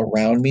 People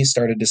around me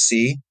started to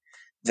see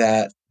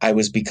that I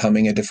was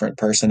becoming a different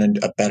person and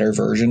a better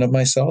version of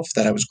myself,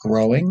 that I was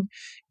growing.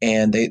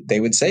 And they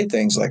would say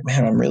things like,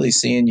 man, I'm really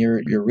seeing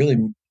you're really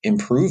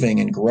improving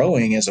and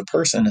growing as a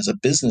person, as a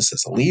business,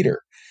 as a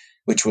leader,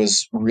 which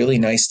was really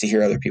nice to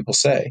hear other people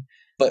say.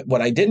 But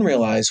what I didn't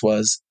realize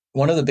was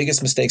one of the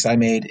biggest mistakes I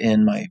made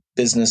in my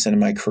business and in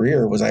my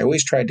career was I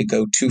always tried to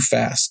go too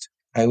fast.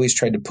 I always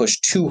tried to push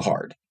too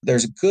hard.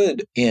 There's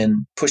good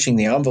in pushing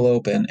the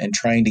envelope and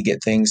trying to get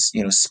things,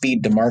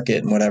 speed to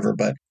market and whatever,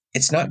 but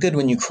it's not good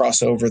when you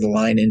cross over the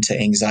line into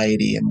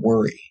anxiety and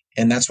worry.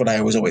 And that's what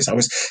I was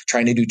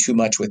trying to do too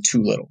much with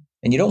too little.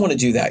 And you don't want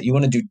to do that. You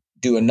want to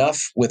do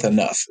enough with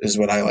enough is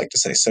what I like to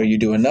say. So you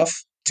do enough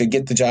to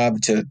get the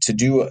job, to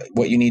do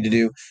what you need to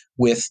do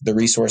with the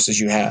resources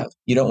you have.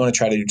 You don't want to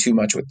try to do too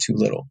much with too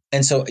little.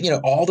 And so,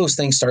 all those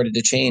things started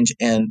to change,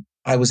 and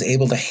I was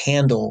able to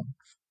handle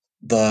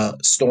the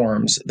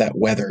storms that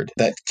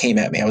came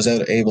at me. I was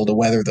able to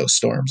weather those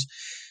storms.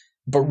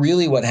 But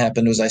really what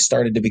happened was I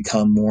started to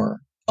become more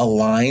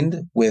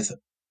aligned with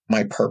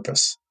my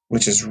purpose,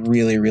 which is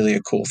really, really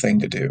a cool thing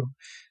to do.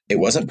 It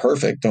wasn't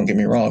perfect, don't get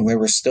me wrong. There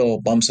were still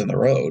bumps in the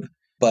road,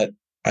 but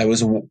I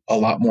was a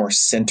lot more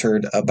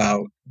centered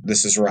about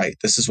this is right.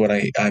 This is what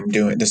I'm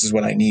doing. This is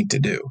what I need to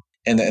do.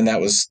 And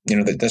that was,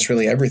 that's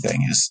really everything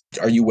is,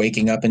 are you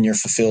waking up and you're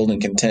fulfilled and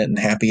content and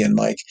happy and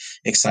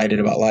excited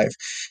about life?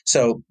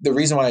 So the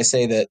reason why I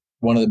say that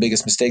one of the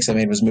biggest mistakes I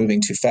made was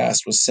moving too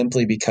fast was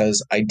simply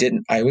because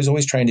I was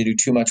always trying to do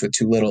too much with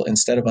too little,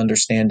 instead of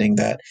understanding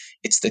that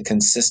it's the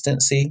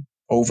consistency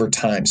over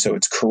time. So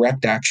it's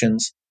correct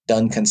actions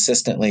done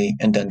consistently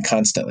and done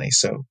constantly.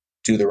 So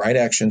do the right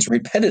actions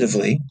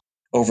repetitively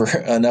over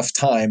enough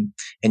time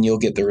and you'll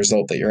get the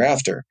result that you're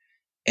after.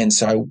 And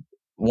so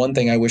one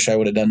thing I wish I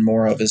would have done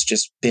more of is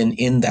just been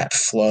in that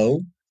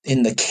flow,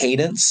 in the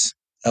cadence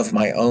of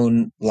my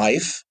own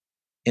life,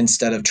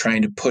 instead of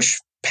trying to push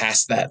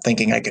past that,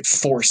 thinking I could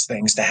force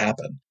things to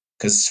happen,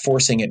 because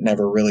forcing it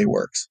never really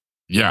works.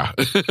 Yeah,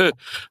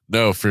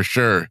 no, for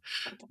sure.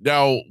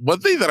 Now, one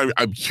thing that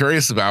I'm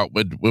curious about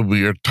when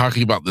we are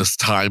talking about this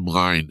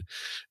timeline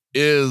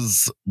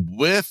is,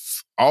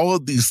 with all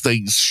of these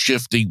things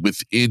shifting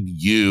within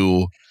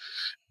you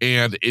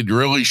and it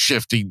really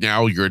shifting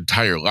now your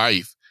entire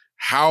life,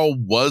 how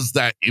was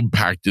that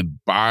impacted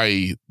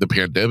by the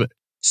pandemic?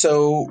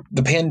 So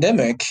the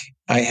pandemic,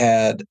 I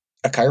had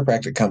a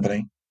chiropractic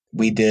company.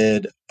 We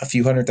did a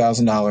few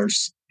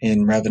 $100,000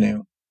 in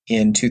revenue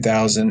in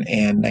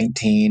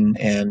 2019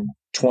 and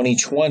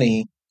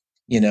 2020.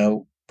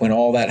 When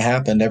all that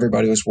happened,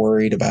 everybody was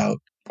worried about,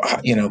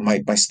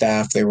 my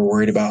staff. They were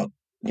worried about,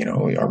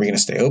 are we going to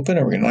stay open?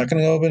 Are we not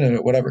going to open? And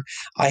whatever.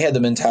 I had the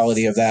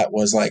mentality of that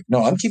was like,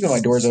 no, I'm keeping my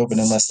doors open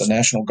unless the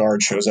National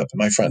Guard shows up at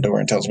my front door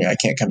and tells me I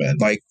can't come in.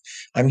 Like,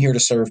 I'm here to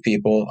serve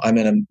people. I'm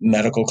in a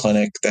medical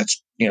clinic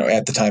that's,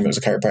 at the time it was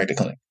a chiropractic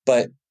clinic.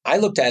 But I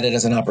looked at it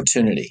as an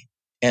opportunity.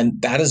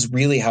 And that is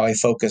really how I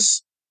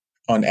focus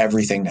on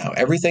everything now.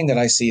 Everything that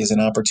I see is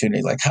an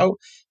opportunity. Like,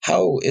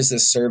 how is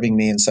this serving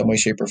me in some way,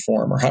 shape, or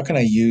form? Or how can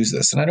I use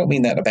this? And I don't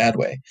mean that in a bad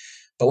way.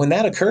 But when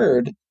that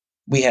occurred,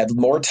 we had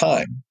more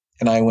time.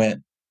 And I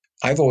went,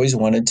 I've always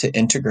wanted to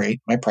integrate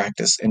my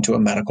practice into a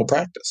medical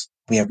practice.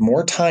 We have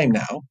more time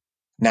now.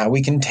 Now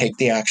we can take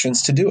the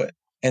actions to do it.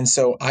 And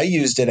so I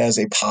used it as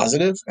a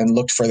positive and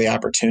looked for the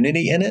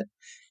opportunity in it.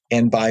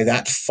 And by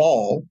that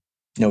fall,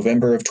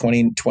 November of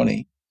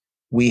 2020,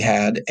 we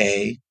had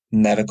a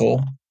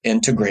medical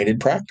integrated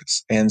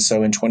practice. And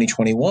so in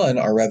 2021,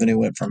 our revenue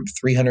went from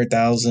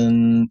 330,000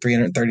 in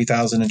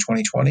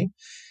 2020.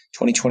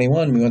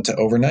 2021, we went to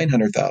over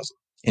 900,000.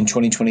 In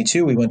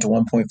 2022, we went to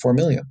 1.4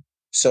 million.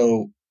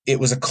 So it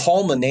was a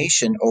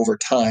culmination over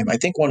time. I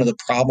think one of the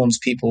problems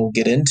people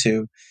get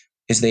into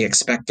is they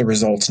expect the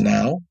results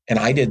now. And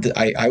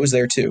I was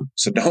there too.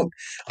 So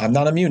I'm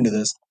not immune to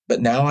this, but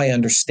now I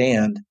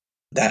understand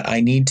that I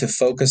need to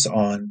focus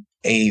on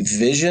a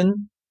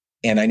vision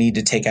and I need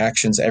to take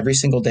actions every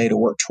single day to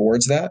work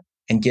towards that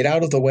and get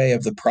out of the way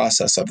of the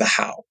process of the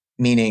how,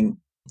 meaning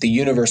the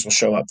universe will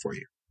show up for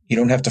you. You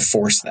don't have to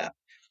force that.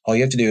 All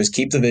you have to do is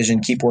keep the vision,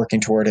 keep working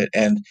toward it,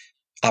 and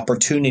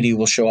opportunity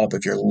will show up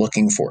if you're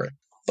looking for it.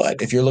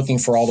 But if you're looking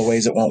for all the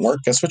ways it won't work,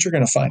 guess what you're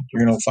going to find?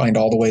 You're going to find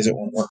all the ways it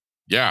won't work.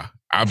 Yeah,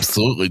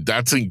 absolutely.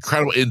 That's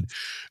incredible. And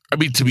I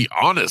mean, to be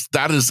honest,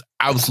 that is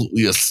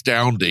absolutely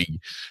astounding,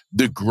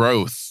 the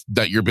growth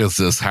that your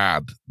business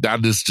had.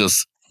 That is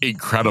just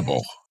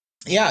incredible.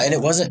 Yeah.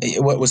 And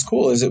what was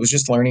cool is it was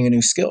just learning a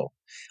new skill.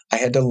 I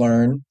had to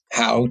learn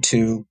how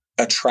to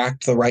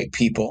attract the right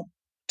people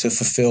to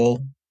fulfill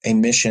a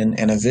mission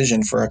and a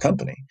vision for a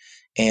company.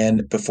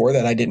 And before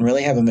that, I didn't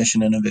really have a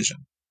mission and a vision.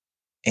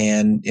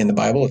 And in the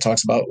Bible, it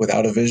talks about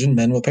without a vision,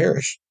 men will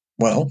perish.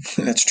 Well,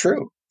 that's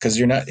true, because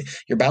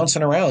you're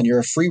bouncing around. You're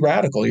a free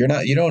radical. You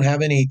don't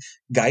have any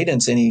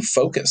guidance, any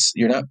focus.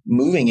 You're not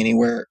moving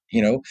anywhere.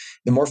 The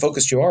more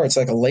focused you are, it's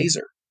like a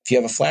laser. If you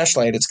have a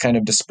flashlight, it's kind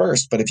of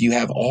dispersed. But if you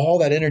have all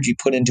that energy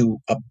put into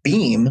a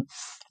beam,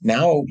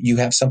 now you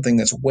have something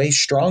that's way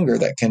stronger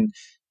that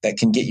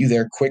can get you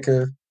there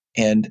quicker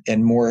and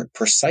more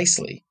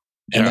precisely.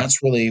 And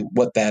that's really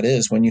what that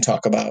is. When you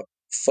talk about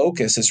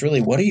focus, it's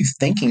really, what are you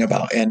thinking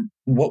about and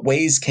what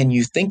ways can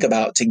you think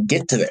about to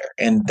get to there?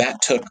 And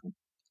that took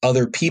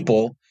other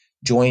people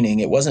joining.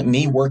 It wasn't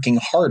me working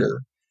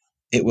harder.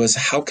 It was,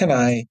 how can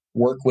I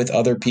work with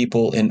other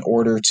people in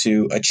order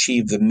to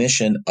achieve the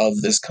mission of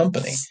this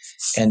company?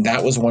 And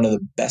that was one of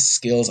the best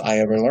skills I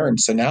ever learned.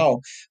 So now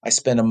I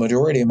spend a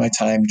majority of my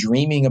time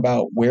dreaming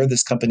about where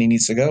this company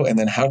needs to go. And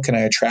then how can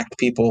I attract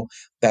people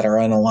that are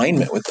in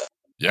alignment with them?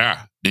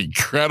 Yeah,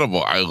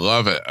 incredible. I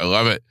love it. I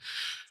love it.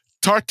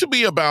 Talk to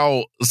me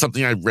about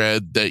something I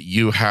read that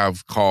you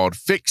have called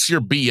Fix Your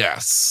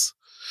BS.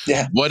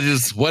 Yeah. What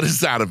is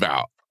that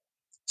about?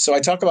 So I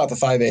talk about the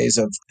 5 A's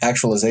of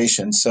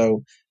actualization.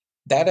 So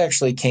that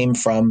actually came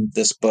from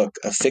this book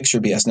of Fix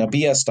Your BS. Now,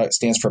 BS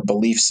stands for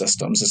belief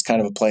systems. It's kind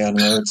of a play on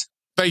words.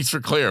 Thanks for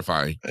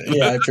clarifying.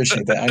 Yeah, I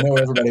appreciate that. I know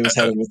everybody was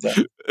headed with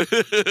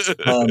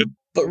that.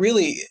 But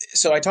really,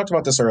 so I talked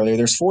about this earlier.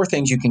 There's 4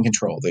 things you can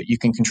control. That you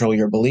can control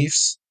your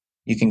beliefs,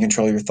 you can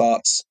control your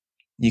thoughts,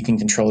 you can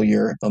control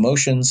your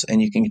emotions,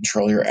 and you can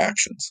control your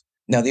actions.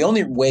 Now, the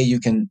only way you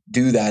can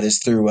do that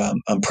is through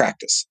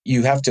practice.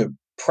 You have to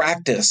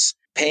practice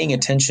paying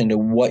attention to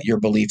what your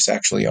beliefs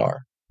actually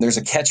are. There's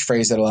a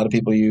catchphrase that a lot of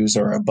people use,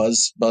 or a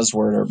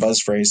buzzword or buzz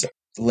phrase,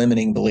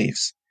 limiting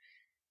beliefs.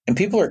 And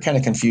people are kind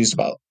of confused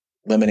about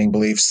limiting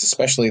beliefs,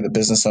 especially the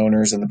business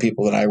owners and the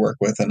people that I work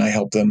with, and I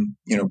help them,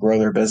 grow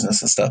their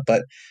business and stuff.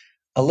 But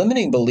a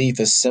limiting belief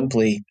is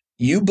simply,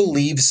 you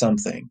believe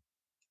something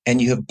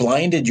and you have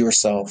blinded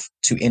yourself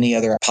to any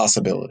other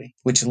possibility,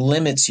 which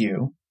limits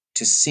you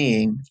to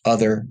seeing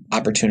other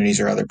opportunities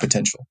or other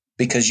potential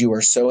because you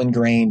are so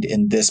ingrained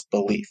in this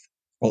belief.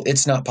 Well,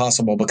 it's not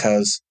possible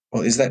because,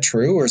 well, is that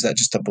true or is that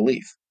just a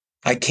belief?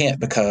 I can't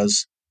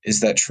because, is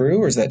that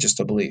true or is that just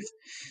a belief?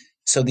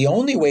 So the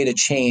only way to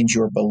change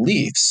your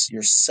beliefs,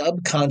 your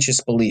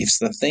subconscious beliefs,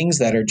 the things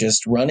that are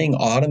just running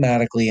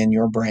automatically in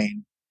your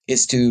brain,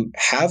 is to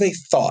have a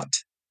thought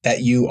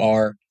that you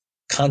are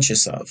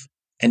conscious of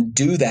and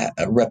do that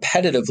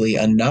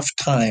repetitively enough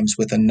times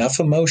with enough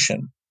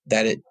emotion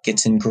that it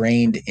gets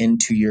ingrained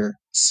into your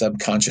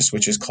subconscious,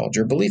 which is called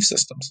your belief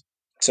systems.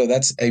 So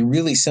that's a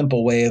really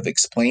simple way of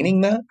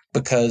explaining that,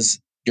 because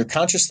your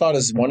conscious thought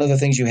is one of the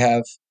things you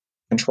have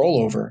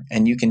control over,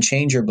 and you can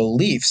change your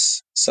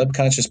beliefs,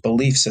 subconscious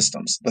belief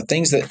systems, the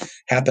things that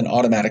happen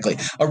automatically.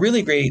 A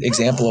really great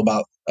example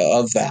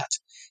of that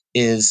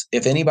is,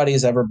 if anybody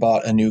has ever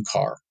bought a new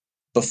car,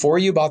 before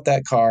you bought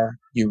that car,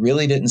 you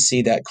really didn't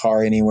see that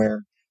car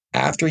anywhere.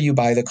 After you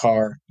buy the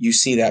car, you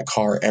see that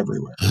car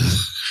everywhere.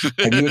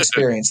 Have you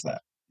experienced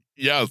that?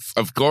 Yes,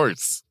 of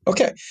course.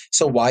 Okay.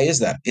 So why is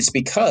that? It's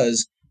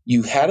because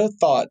you had a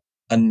thought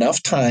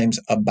enough times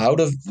about,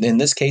 in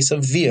this case, a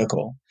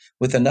vehicle,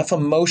 with enough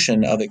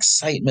emotion of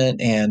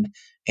excitement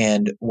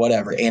and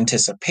whatever,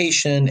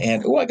 anticipation,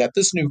 and, oh, I got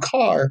this new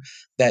car,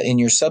 that in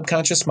your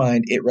subconscious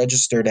mind, it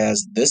registered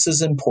as, this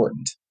is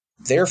important.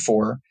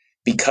 Therefore,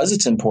 because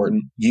it's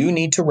important, you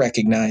need to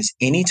recognize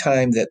any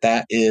time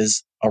that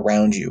is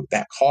around you,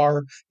 that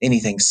car,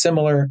 anything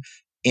similar,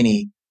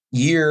 any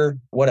year,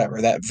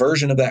 whatever, that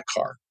version of that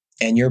car.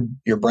 And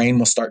your brain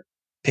will start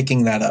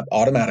picking that up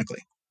automatically.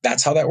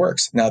 That's how that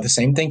works. Now, the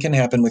same thing can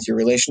happen with your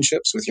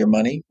relationships, with your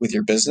money, with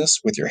your business,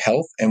 with your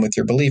health, and with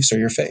your beliefs or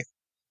your faith.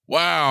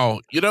 Wow.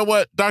 You know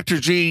what, Dr.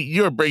 G,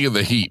 you're bringing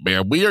the heat,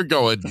 man. We are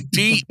going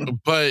deep,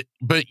 but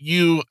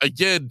you,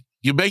 again,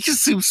 you make it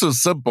seem so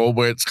simple,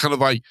 where it's kind of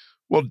like,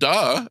 well,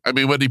 duh. I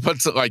mean, when he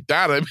puts it like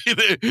that, I mean,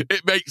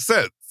 it makes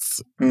sense.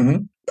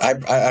 Mm-hmm.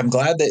 I'm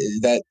glad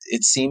that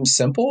it seems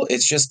simple.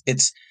 It's just,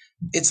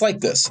 it's like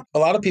this. A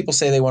lot of people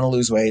say they want to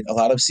lose weight. A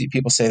lot of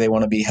people say they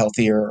want to be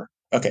healthier.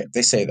 Okay,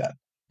 they say that.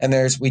 And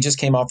we just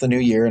came off the new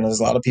year, and there's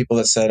a lot of people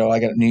that said, oh, I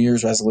got a New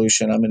Year's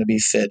resolution, I'm going to be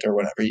fit or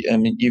whatever. I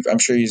mean, I'm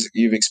sure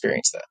you've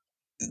experienced that.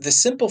 The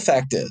simple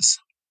fact is,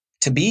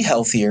 to be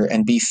healthier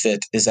and be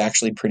fit is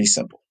actually pretty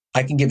simple.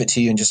 I can give it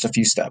to you in just a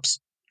few steps.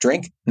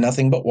 Drink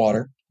nothing but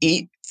water.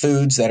 Eat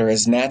foods that are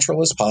as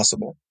natural as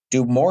possible.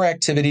 Do more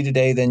activity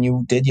today than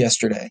you did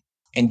yesterday,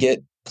 and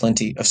get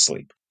plenty of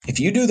sleep.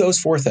 If you do those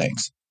 4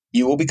 things,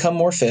 you will become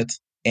more fit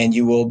and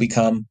you will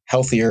become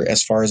healthier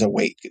as far as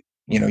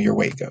your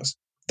weight goes.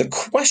 The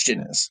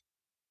question is,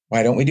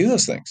 why don't we do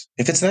those things?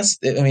 If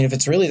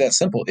it's really that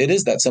simple, it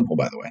is that simple,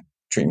 by the way.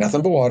 Drink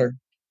nothing but water,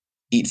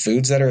 eat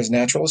foods that are as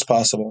natural as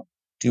possible,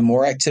 do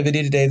more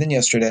activity today than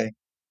yesterday,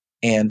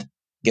 and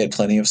get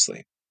plenty of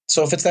sleep.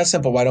 So if it's that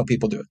simple, why don't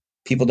people do it?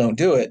 People don't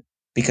do it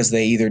because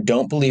they either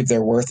don't believe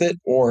they're worth it,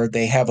 or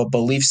they have a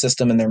belief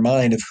system in their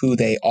mind of who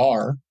they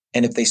are.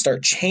 And if they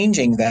start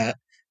changing that,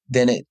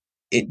 then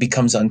it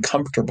becomes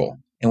uncomfortable.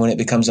 And when it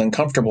becomes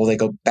uncomfortable, they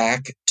go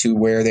back to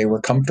where they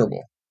were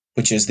comfortable,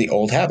 which is the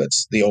old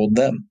habits, the old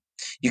them.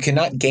 You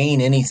cannot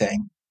gain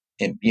anything,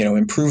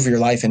 improve your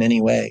life in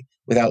any way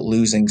without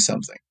losing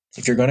something.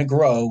 If you're going to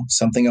grow,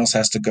 something else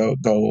has to go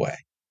away.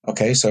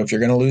 Okay, so if you're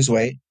going to lose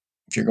weight,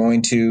 if you're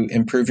going to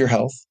improve your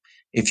health,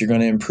 if you're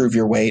going to improve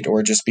your weight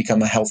or just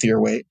become a healthier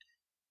weight,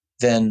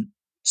 then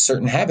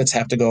certain habits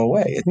have to go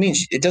away.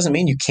 It doesn't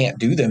mean you can't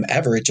do them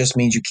ever. It just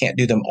means you can't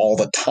do them all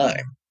the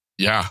time.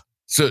 Yeah.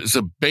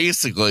 So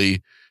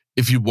basically,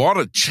 if you want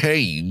to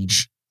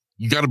change,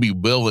 you got to be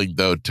willing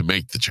though to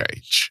make the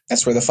change.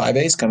 That's where the 5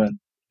 A's come in.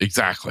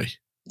 Exactly.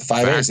 The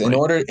 5 A's. In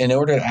order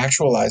to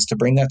actualize, to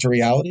bring that to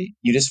reality,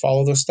 you just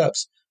follow those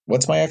steps.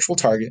 What's my actual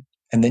target?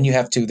 And then you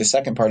have to, the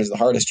second part is the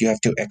hardest. You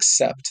have to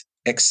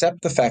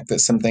accept the fact that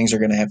some things are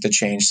going to have to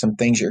change. Some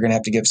things you're going to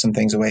have to give some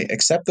things away.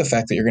 Accept the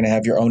fact that you're going to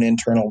have your own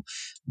internal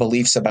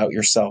beliefs about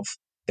yourself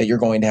that you're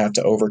going to have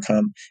to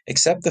overcome.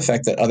 Accept the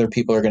fact that other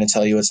people are going to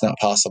tell you it's not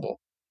possible,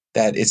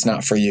 that it's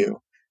not for you,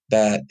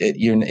 that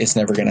it's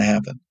never going to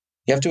happen.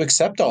 You have to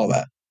accept all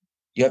that.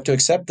 You have to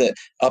accept that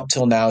up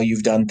till now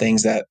you've done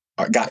things that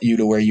got you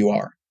to where you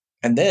are.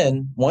 And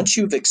then once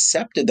you've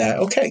accepted that,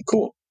 okay,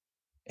 cool.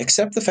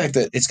 Accept the fact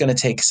that it's going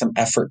to take some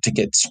effort to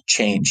get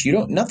change. You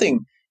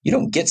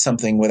don't get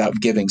something without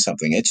giving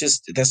something.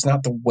 That's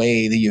not the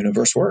way the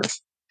universe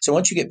works. So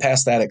once you get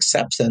past that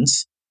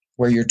acceptance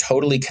where you're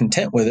totally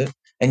content with it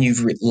and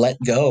you've let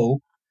go,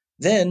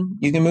 then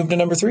you can move to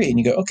number 3 and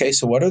you go, okay,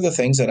 so what are the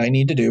things that I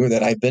need to do or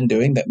that I've been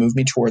doing that move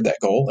me toward that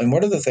goal? And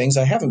what are the things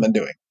I haven't been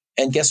doing?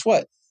 And guess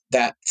what?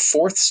 That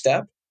 4th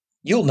step,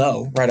 you'll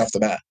know right off the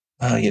bat.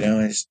 I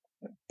just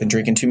been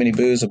drinking too many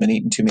booze. I've been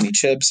eating too many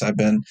chips. I've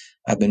been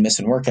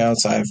missing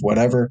workouts.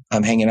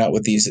 I'm hanging out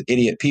with these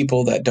idiot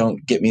people that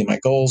don't get me my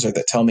goals or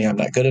that tell me I'm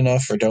not good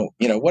enough or don't,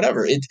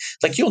 whatever.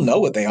 You'll know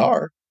what they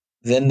are.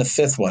 Then the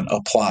 5th one,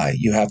 apply.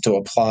 You have to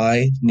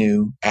apply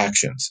new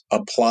actions,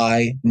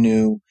 apply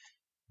new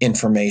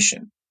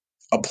information,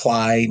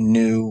 apply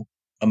new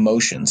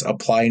emotions,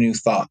 apply new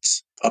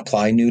thoughts,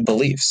 apply new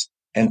beliefs.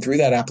 And through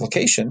that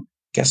application,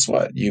 guess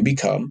what? You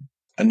become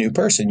a new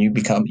person. You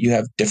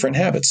have different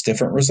habits,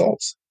 different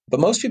results. But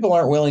most people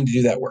aren't willing to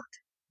do that work.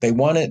 They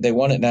want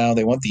it now.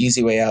 They want the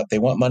easy way out. They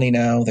want money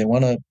now. They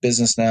want a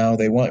business now.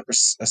 They want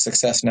a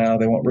success now.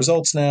 They want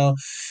results now.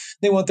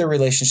 They want their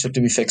relationship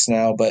to be fixed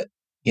now. But,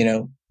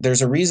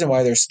 there's a reason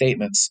why there's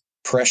statements.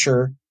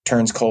 Pressure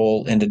turns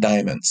coal into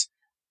diamonds.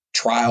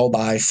 Trial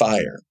by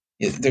fire.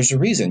 There's a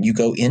reason you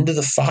go into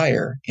the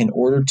fire in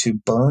order to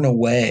burn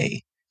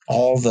away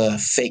all the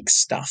fake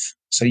stuff.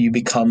 So you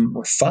become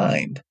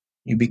refined,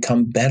 you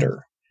become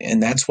better.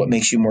 And that's what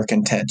makes you more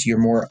content. You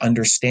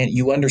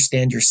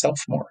understand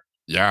yourself more.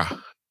 Yeah,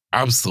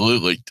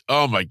 absolutely.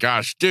 Oh my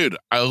gosh, dude,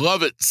 I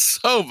love it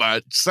so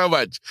much, so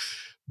much.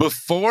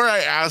 Before I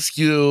ask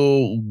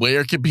you,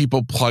 where can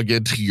people plug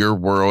into your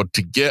world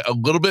to get a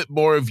little bit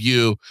more of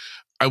you?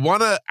 I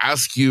want to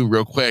ask you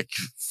real quick,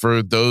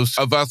 for those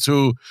of us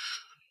who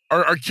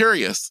are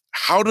curious,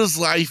 how does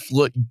life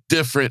look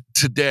different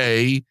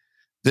today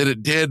than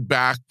it did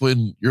back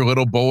when your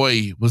little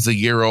boy was a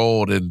year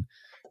old and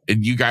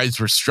you guys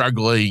were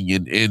struggling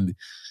and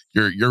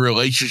your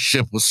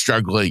relationship was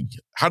struggling?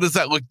 How does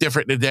that look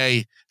different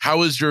today?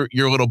 How is your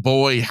little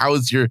boy? How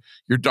is your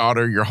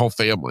daughter, your whole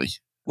family?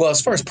 Well,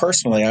 as far as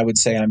personally, I would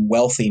say I'm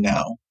wealthy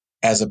now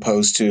as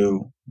opposed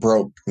to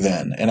broke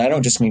then. And I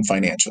don't just mean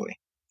financially.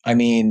 I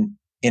mean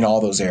in all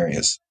those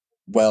areas.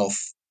 Wealth,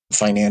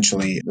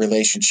 financially,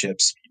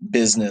 relationships,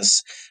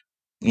 business,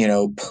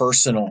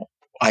 personal.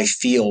 I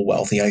feel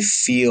wealthy. I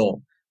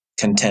feel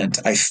content.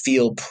 I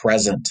feel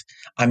present.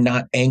 I'm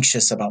not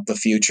anxious about the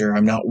future.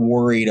 I'm not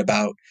worried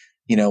about,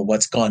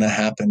 what's going to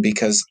happen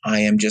because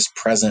I am just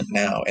present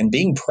now. And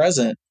being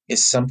present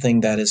is something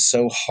that is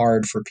so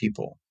hard for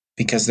people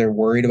because they're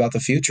worried about the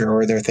future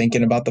or they're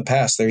thinking about the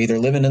past. They're either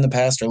living in the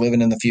past or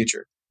living in the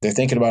future. They're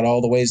thinking about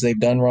all the ways they've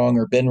done wrong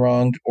or been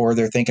wronged, or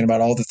they're thinking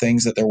about all the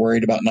things that they're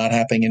worried about not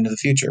happening into the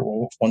future.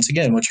 Well, once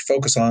again, what you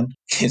focus on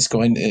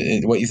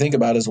what you think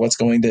about is what's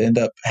going to end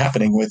up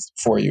happening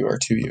for you or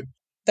to you.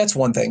 That's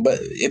one thing. But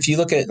if you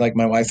look at like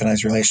my wife and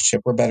I's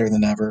relationship, we're better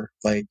than ever.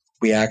 Like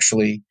we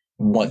actually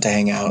want to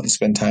hang out and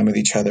spend time with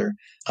each other.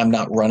 I'm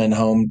not running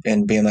home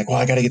and being like, well,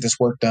 I got to get this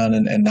work done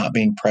and not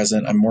being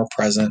present. I'm more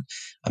present.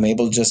 I'm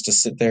able just to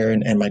sit there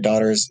and my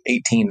daughter is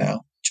 18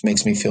 now, which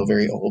makes me feel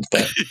very old,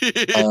 but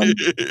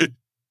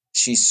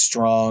she's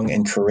strong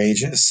and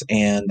courageous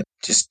and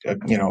just a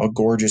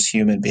gorgeous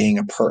human being,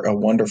 a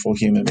wonderful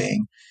human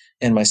being.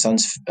 And my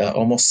son's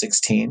almost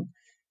 16.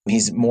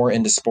 He's more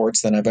into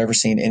sports than I've ever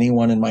seen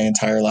anyone in my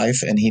entire life,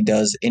 and he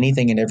does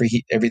anything and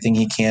everything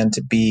he can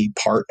to be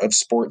part of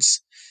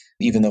sports,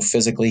 even though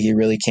physically he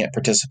really can't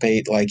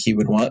participate like he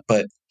would want.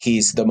 But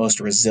he's the most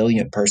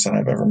resilient person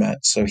I've ever met.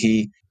 So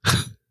he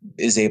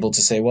is able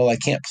to say, well, I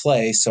can't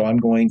play, so I'm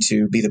going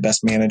to be the best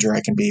manager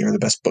I can be or the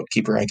best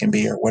bookkeeper I can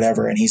be or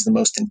whatever. And he's the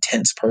most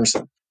intense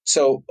person.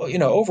 So,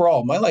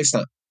 overall, my life's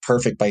not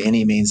perfect by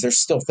any means. There's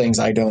still things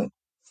I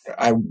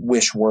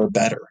wish were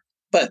better.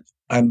 But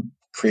I'm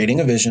creating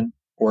a vision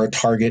or a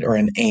target or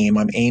an aim.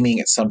 I'm aiming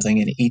at something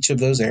in each of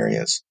those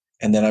areas.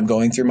 And then I'm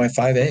going through my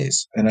 5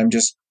 A's and I'm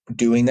just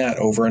doing that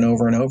over and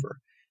over and over.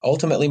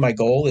 ultimately, my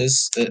goal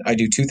is I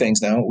do two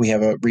things now. We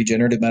have a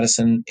regenerative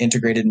medicine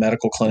integrated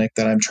medical clinic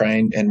that I'm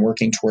trying and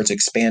working towards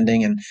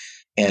expanding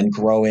and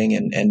growing,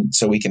 and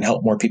so we can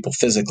help more people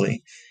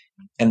physically.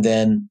 And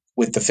then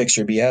with the Fix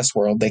Your BS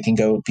world,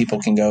 people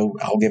can go,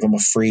 I'll give them a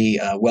free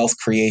wealth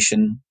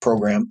creation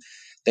program.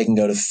 They can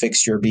go to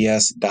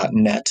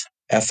fixyourbs.net,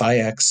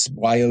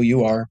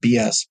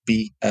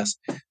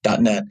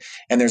 FIXYOURBS.net.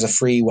 And there's a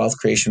free wealth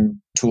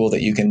creation tool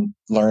that you can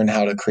learn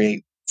how to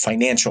create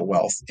financial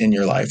wealth in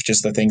your life,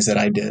 just the things that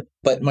I did.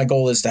 But my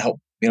goal is to help,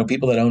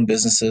 people that own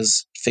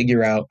businesses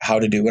figure out how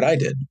to do what I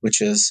did,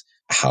 which is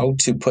how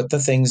to put the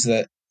things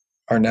that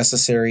are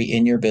necessary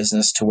in your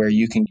business to where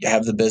you can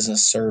have the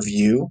business serve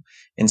you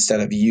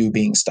instead of you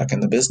being stuck in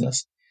the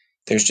business.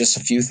 There's just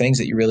a few things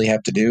that you really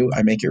have to do.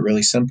 I make it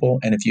really simple.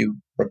 And if you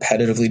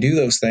repetitively do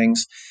those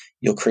things,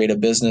 you'll create a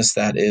business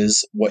that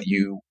is what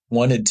you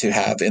wanted to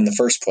have in the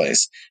first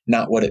place,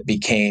 not what it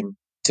became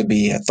to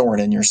be a thorn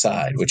in your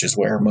side, which is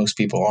where most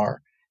people are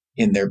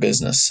in their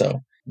business.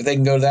 So, but they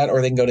can go to that,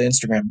 or they can go to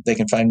Instagram. They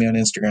can find me on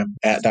Instagram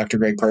at Dr.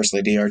 Greg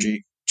Pursley,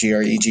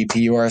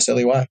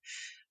 DrGregPursley.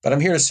 But I'm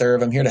here to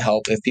serve. I'm here to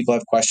help. If people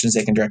have questions,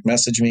 they can direct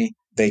message me.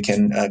 They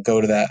can go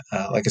to that,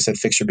 like I said,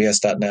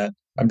 fixyourbs.net.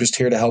 I'm just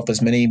here to help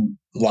as many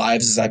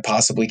lives as I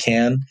possibly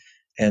can,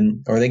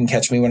 or they can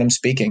catch me when I'm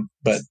speaking.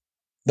 But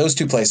those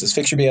two places,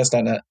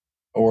 fixyourbs.net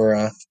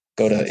or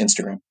go to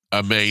Instagram.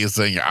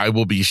 Amazing. I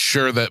will be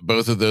sure that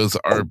both of those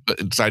are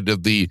inside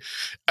of the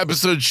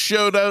episode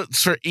show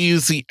notes for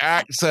easy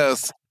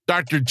access.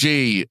 Dr.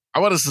 G, I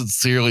want to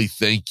sincerely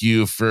thank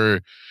you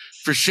for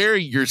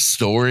sharing your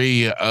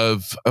story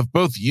of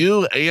both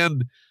you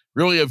and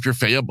really of your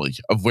family,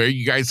 of where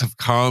you guys have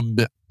come.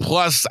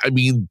 Plus,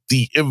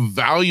 the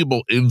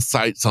invaluable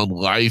insights on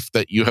life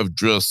that you have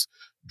just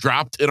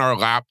dropped in our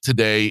lap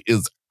today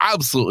is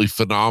absolutely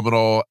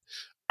phenomenal.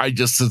 I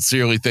just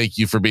sincerely thank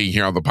you for being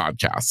here on the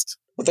podcast.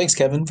 Well, thanks,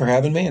 Kevin, for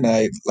having me. And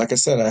like I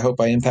said, I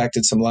hope I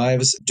impacted some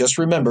lives. Just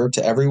remember,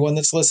 to everyone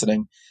that's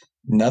listening,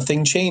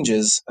 nothing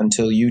changes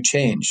until you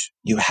change.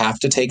 You have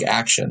to take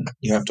action.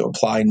 You have to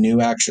apply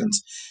new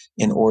actions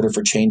in order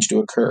for change to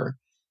occur.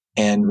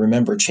 And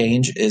remember,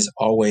 change is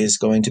always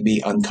going to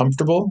be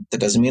uncomfortable. That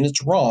doesn't mean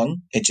it's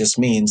wrong. It just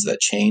means that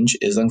change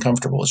is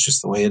uncomfortable. It's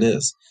just the way it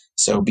is.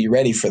 So be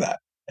ready for that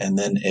and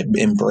then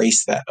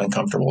embrace that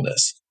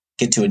uncomfortableness.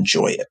 Get to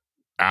enjoy it.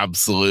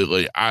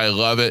 Absolutely. I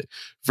love it.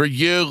 For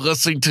you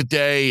listening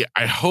today,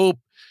 I hope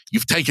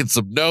you've taken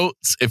some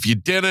notes. If you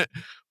didn't,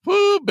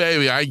 woo,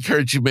 baby, I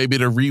encourage you maybe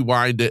to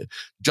rewind it,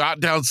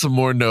 jot down some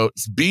more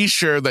notes. Be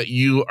sure that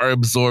you are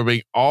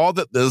absorbing all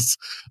that this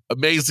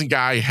amazing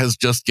guy has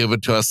just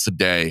given to us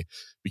today,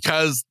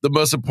 because the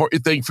most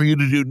important thing for you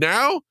to do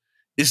now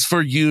is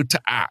for you to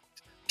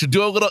act, to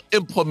do a little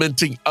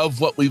implementing of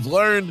what we've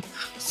learned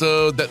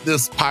so that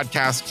this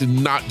podcast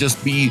can not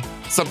just be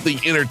something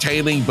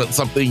entertaining, but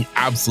something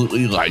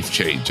absolutely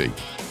life-changing.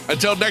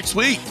 Until next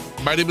week,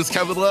 my name is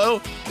Kevin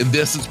Lowe, and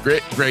this is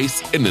Grit,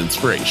 Grace, and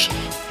Inspiration.